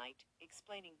 minutes that night,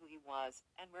 explaining who he was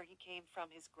and where he came from: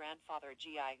 his grandfather, a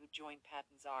GI who joined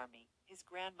Patton's army, his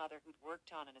grandmother who'd worked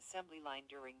on an assembly line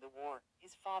during the war,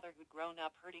 his father who'd grown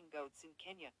up herding goats in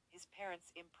Kenya, his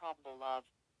parents' improbable love,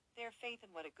 their faith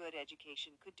in what a good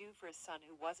education could do for a son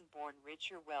who wasn't born rich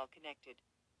or well-connected.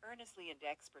 Earnestly and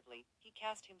expertly, he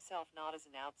cast himself not as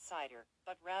an outsider,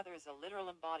 but rather as a literal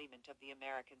embodiment of the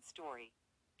American story.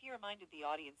 He reminded the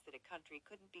audience that a country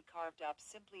couldn't be carved up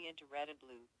simply into red and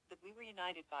blue, that we were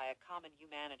united by a common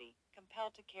humanity,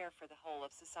 compelled to care for the whole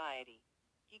of society.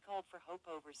 He called for hope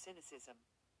over cynicism.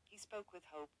 He spoke with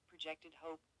hope, projected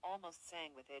hope, almost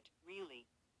sang with it, really.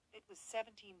 It was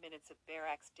 17 minutes of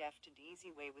Barak's deft and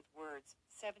easy way with words,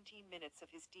 17 minutes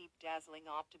of his deep, dazzling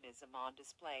optimism on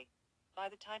display. By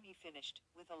the time he finished,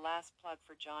 with a last plug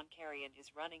for John Kerry and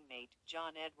his running mate,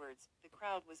 John Edwards, the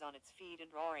crowd was on its feet and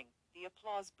roaring, the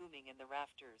applause booming in the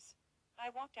rafters.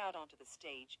 I walked out onto the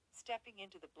stage, stepping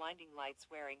into the blinding lights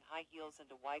wearing high heels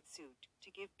and a white suit,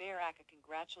 to give Barak a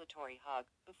congratulatory hug,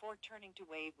 before turning to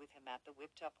wave with him at the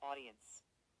whipped-up audience.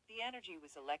 The energy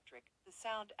was electric, the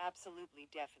sound absolutely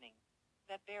deafening.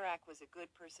 That Barak was a good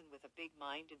person with a big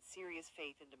mind and serious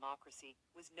faith in democracy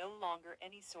was no longer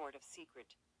any sort of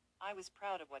secret. I was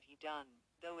proud of what he'd done,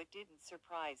 though it didn't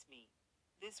surprise me.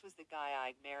 This was the guy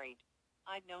I'd married.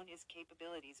 I'd known his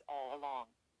capabilities all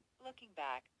along. Looking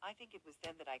back, I think it was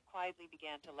then that I quietly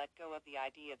began to let go of the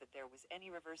idea that there was any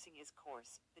reversing his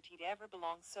course, that he'd ever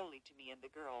belonged solely to me and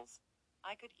the girls.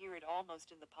 I could hear it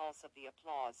almost in the pulse of the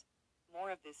applause.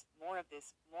 More of this, more of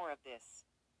this, more of this.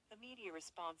 The media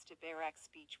response to Barak's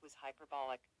speech was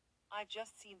hyperbolic. I've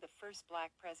just seen the first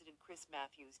black president, Chris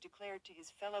Matthews, declared to his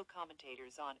fellow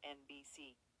commentators on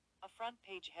NBC. A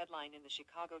front-page headline in the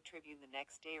Chicago Tribune the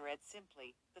next day read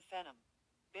simply, "The Phenom."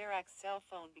 Barak's cell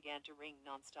phone began to ring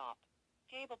nonstop.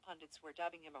 Cable pundits were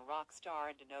dubbing him a rock star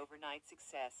and an overnight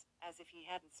success, as if he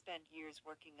hadn't spent years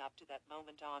working up to that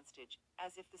moment onstage,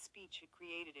 as if the speech had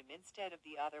created him instead of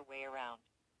the other way around.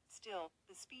 Still,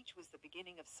 the speech was the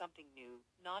beginning of something new,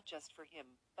 not just for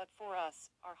him, but for us,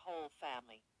 our whole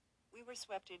family. We were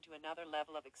swept into another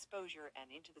level of exposure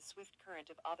and into the swift current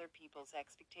of other people's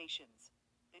expectations.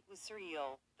 It was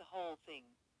surreal, the whole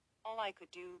thing. All I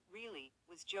could do, really,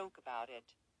 was joke about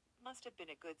it. Must have been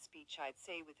a good speech, I'd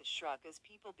say with a shrug, as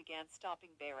people began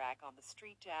stopping Barak on the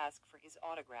street to ask for his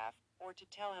autograph, or to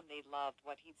tell him they loved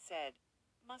what he'd said.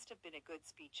 Must have been a good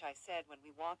speech, I said when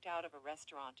we walked out of a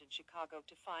restaurant in Chicago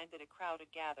to find that a crowd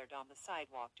had gathered on the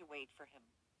sidewalk to wait for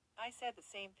him. I said the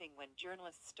same thing when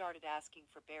journalists started asking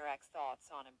for Barak's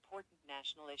thoughts on important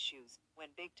national issues,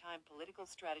 when big-time political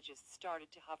strategists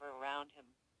started to hover around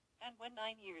him. And when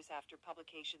 9 years after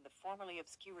publication the formerly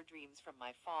obscure Dreams from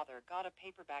My Father got a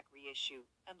paperback reissue,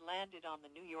 and landed on the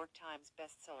New York Times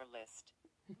bestseller list.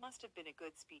 Must have been a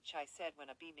good speech, I said when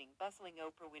a beaming, bustling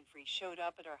Oprah Winfrey showed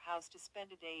up at our house to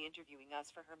spend a day interviewing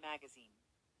us for her magazine.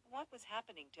 What was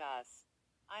happening to us?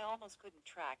 I almost couldn't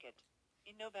track it.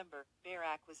 In November,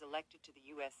 Barak was elected to the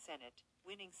U.S. Senate,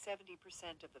 winning 70%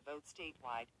 of the vote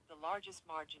statewide, the largest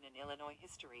margin in Illinois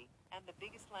history, and the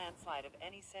biggest landslide of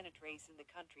any Senate race in the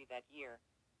country that year.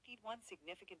 He'd won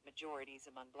significant majorities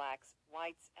among blacks,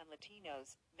 whites, and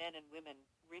Latinos, men and women,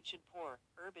 rich and poor,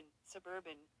 urban,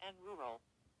 suburban, and rural.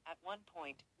 At one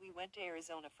point, we went to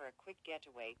Arizona for a quick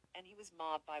getaway, and he was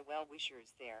mobbed by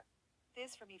well-wishers there.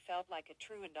 This for me felt like a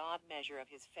true and odd measure of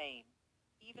his fame.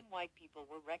 Even white people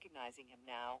were recognizing him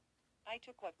now. I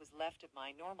took what was left of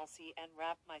my normalcy and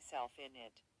wrapped myself in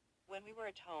it. When we were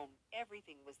at home,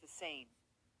 everything was the same.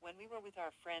 When we were with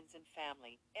our friends and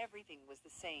family, everything was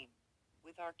the same.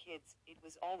 With our kids, it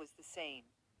was always the same.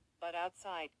 But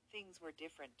outside, things were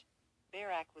different.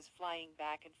 Barak was flying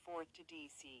back and forth to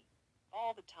D.C.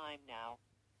 all the time now.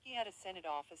 He had a Senate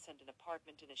office and an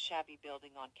apartment in a shabby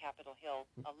building on Capitol Hill,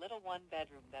 a little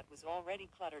one-bedroom that was already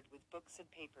cluttered with books and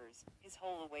papers, his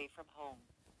hole away from home.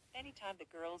 Anytime the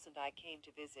girls and I came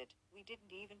to visit, we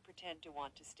didn't even pretend to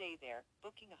want to stay there,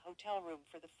 booking a hotel room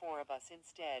for the four of us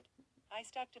instead. I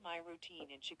stuck to my routine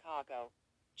in Chicago.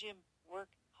 Gym, work,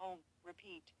 home,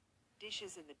 repeat.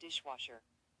 Dishes in the dishwasher.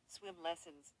 Swim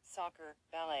lessons, soccer,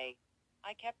 ballet.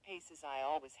 I kept pace as I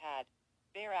always had.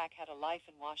 Barak had a life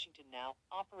in Washington now,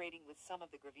 operating with some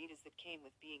of the gravitas that came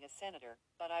with being a senator,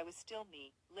 but I was still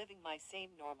me, living my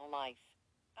same normal life.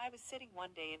 I was sitting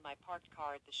one day in my parked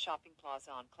car at the shopping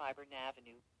plaza on Clybourn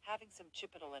Avenue, having some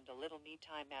Chipotle and a little me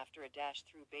time after a dash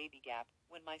through Baby Gap,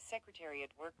 when my secretary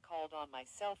at work called on my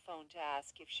cell phone to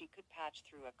ask if she could patch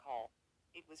through a call.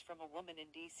 It was from a woman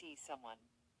in D.C. someone.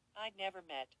 I'd never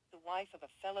met the wife of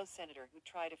a fellow senator who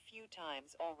tried a few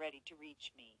times already to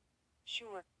reach me.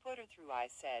 Sure, put her through, I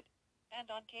said.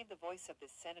 And on came the voice of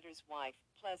this senator's wife,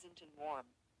 pleasant and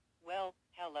warm. Well,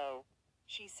 hello,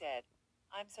 she said.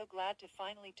 I'm so glad to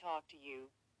finally talk to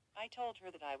you. I told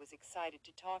her that I was excited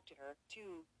to talk to her,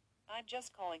 too. I'm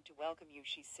just calling to welcome you,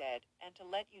 she said, and to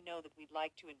let you know that we'd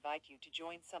like to invite you to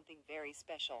join something very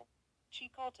special. She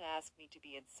called to ask me to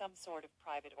be in some sort of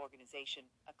private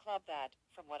organization, a club that,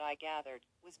 from what I gathered,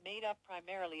 was made up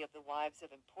primarily of the wives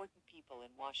of important people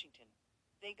in Washington.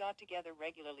 They got together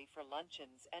regularly for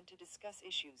luncheons and to discuss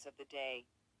issues of the day.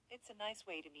 It's a nice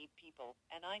way to meet people,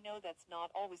 and I know that's not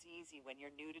always easy when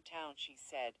you're new to town, she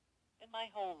said. In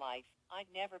my whole life, I'd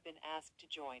never been asked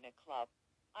to join a club.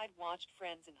 I'd watched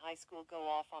friends in high school go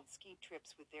off on ski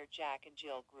trips with their Jack and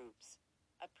Jill groups.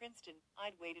 At Princeton,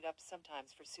 I'd waited up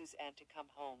sometimes for Suzanne to come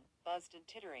home, buzzed and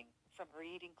tittering, from her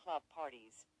eating club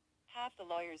parties. Half the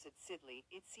lawyers at Sidley,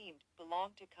 it seemed,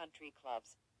 belonged to country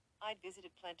clubs. I'd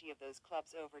visited plenty of those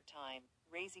clubs over time,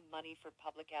 raising money for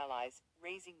public allies,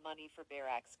 raising money for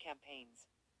Barrack's campaigns.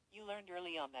 You learned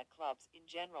early on that clubs, in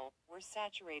general, were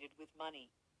saturated with money.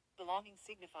 Belonging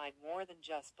signified more than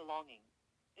just belonging.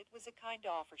 It was a kind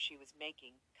offer she was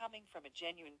making, coming from a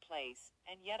genuine place,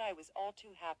 and yet I was all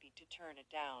too happy to turn it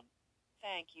down.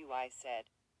 Thank you, I said.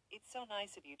 It's so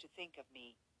nice of you to think of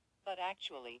me. But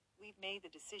actually, we've made the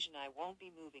decision I won't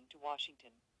be moving to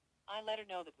Washington. I let her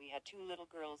know that we had two little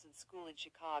girls in school in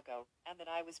Chicago, and that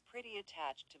I was pretty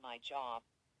attached to my job.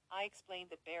 I explained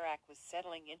that Barrack was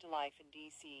settling into life in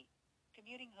D.C.,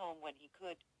 commuting home when he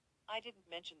could. I didn't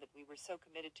mention that we were so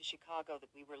committed to Chicago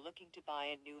that we were looking to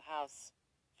buy a new house.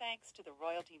 Thanks to the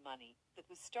royalty money that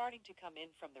was starting to come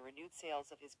in from the renewed sales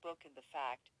of his book and the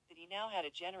fact that he now had a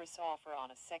generous offer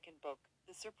on a second book,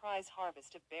 The Surprise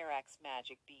Harvest of Barrack's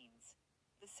Magic Beans.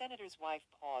 The senator's wife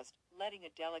paused, letting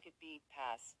a delicate bead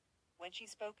pass. When she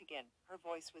spoke again, her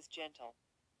voice was gentle.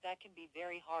 That can be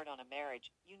very hard on a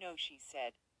marriage, you know, she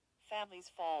said.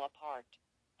 Families fall apart.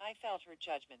 I felt her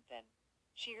judgment then.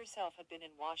 She herself had been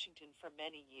in Washington for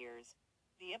many years.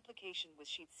 The implication was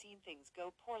she'd seen things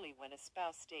go poorly when a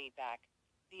spouse stayed back.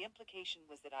 The implication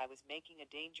was that I was making a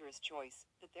dangerous choice,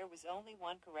 that there was only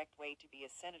one correct way to be a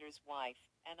senator's wife,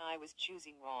 and I was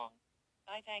choosing wrong.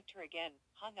 I thanked her again,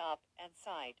 hung up, and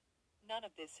sighed. None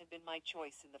of this had been my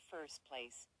choice in the first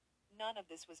place. None of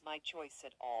this was my choice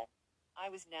at all. I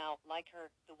was now, like her,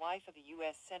 the wife of a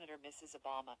U.S. Senator, Mrs.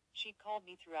 Obama. She'd called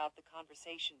me throughout the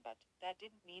conversation, but that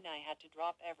didn't mean I had to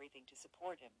drop everything to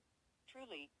support him.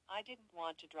 Truly, I didn't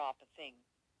want to drop a thing.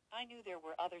 I knew there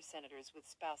were other senators with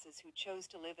spouses who chose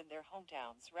to live in their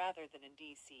hometowns rather than in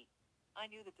D.C. I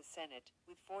knew that the Senate,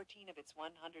 with 14 of its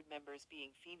 100 members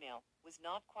being female, was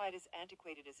not quite as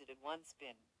antiquated as it had once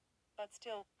been. But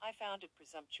still, I found it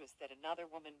presumptuous that another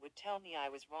woman would tell me I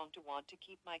was wrong to want to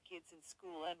keep my kids in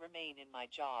school and remain in my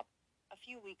job. A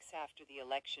few weeks after the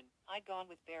election, I'd gone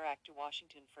with Barrack to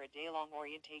Washington for a day-long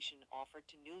orientation offered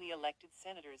to newly elected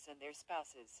senators and their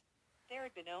spouses. There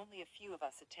had been only a few of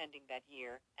us attending that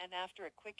year, and after a quick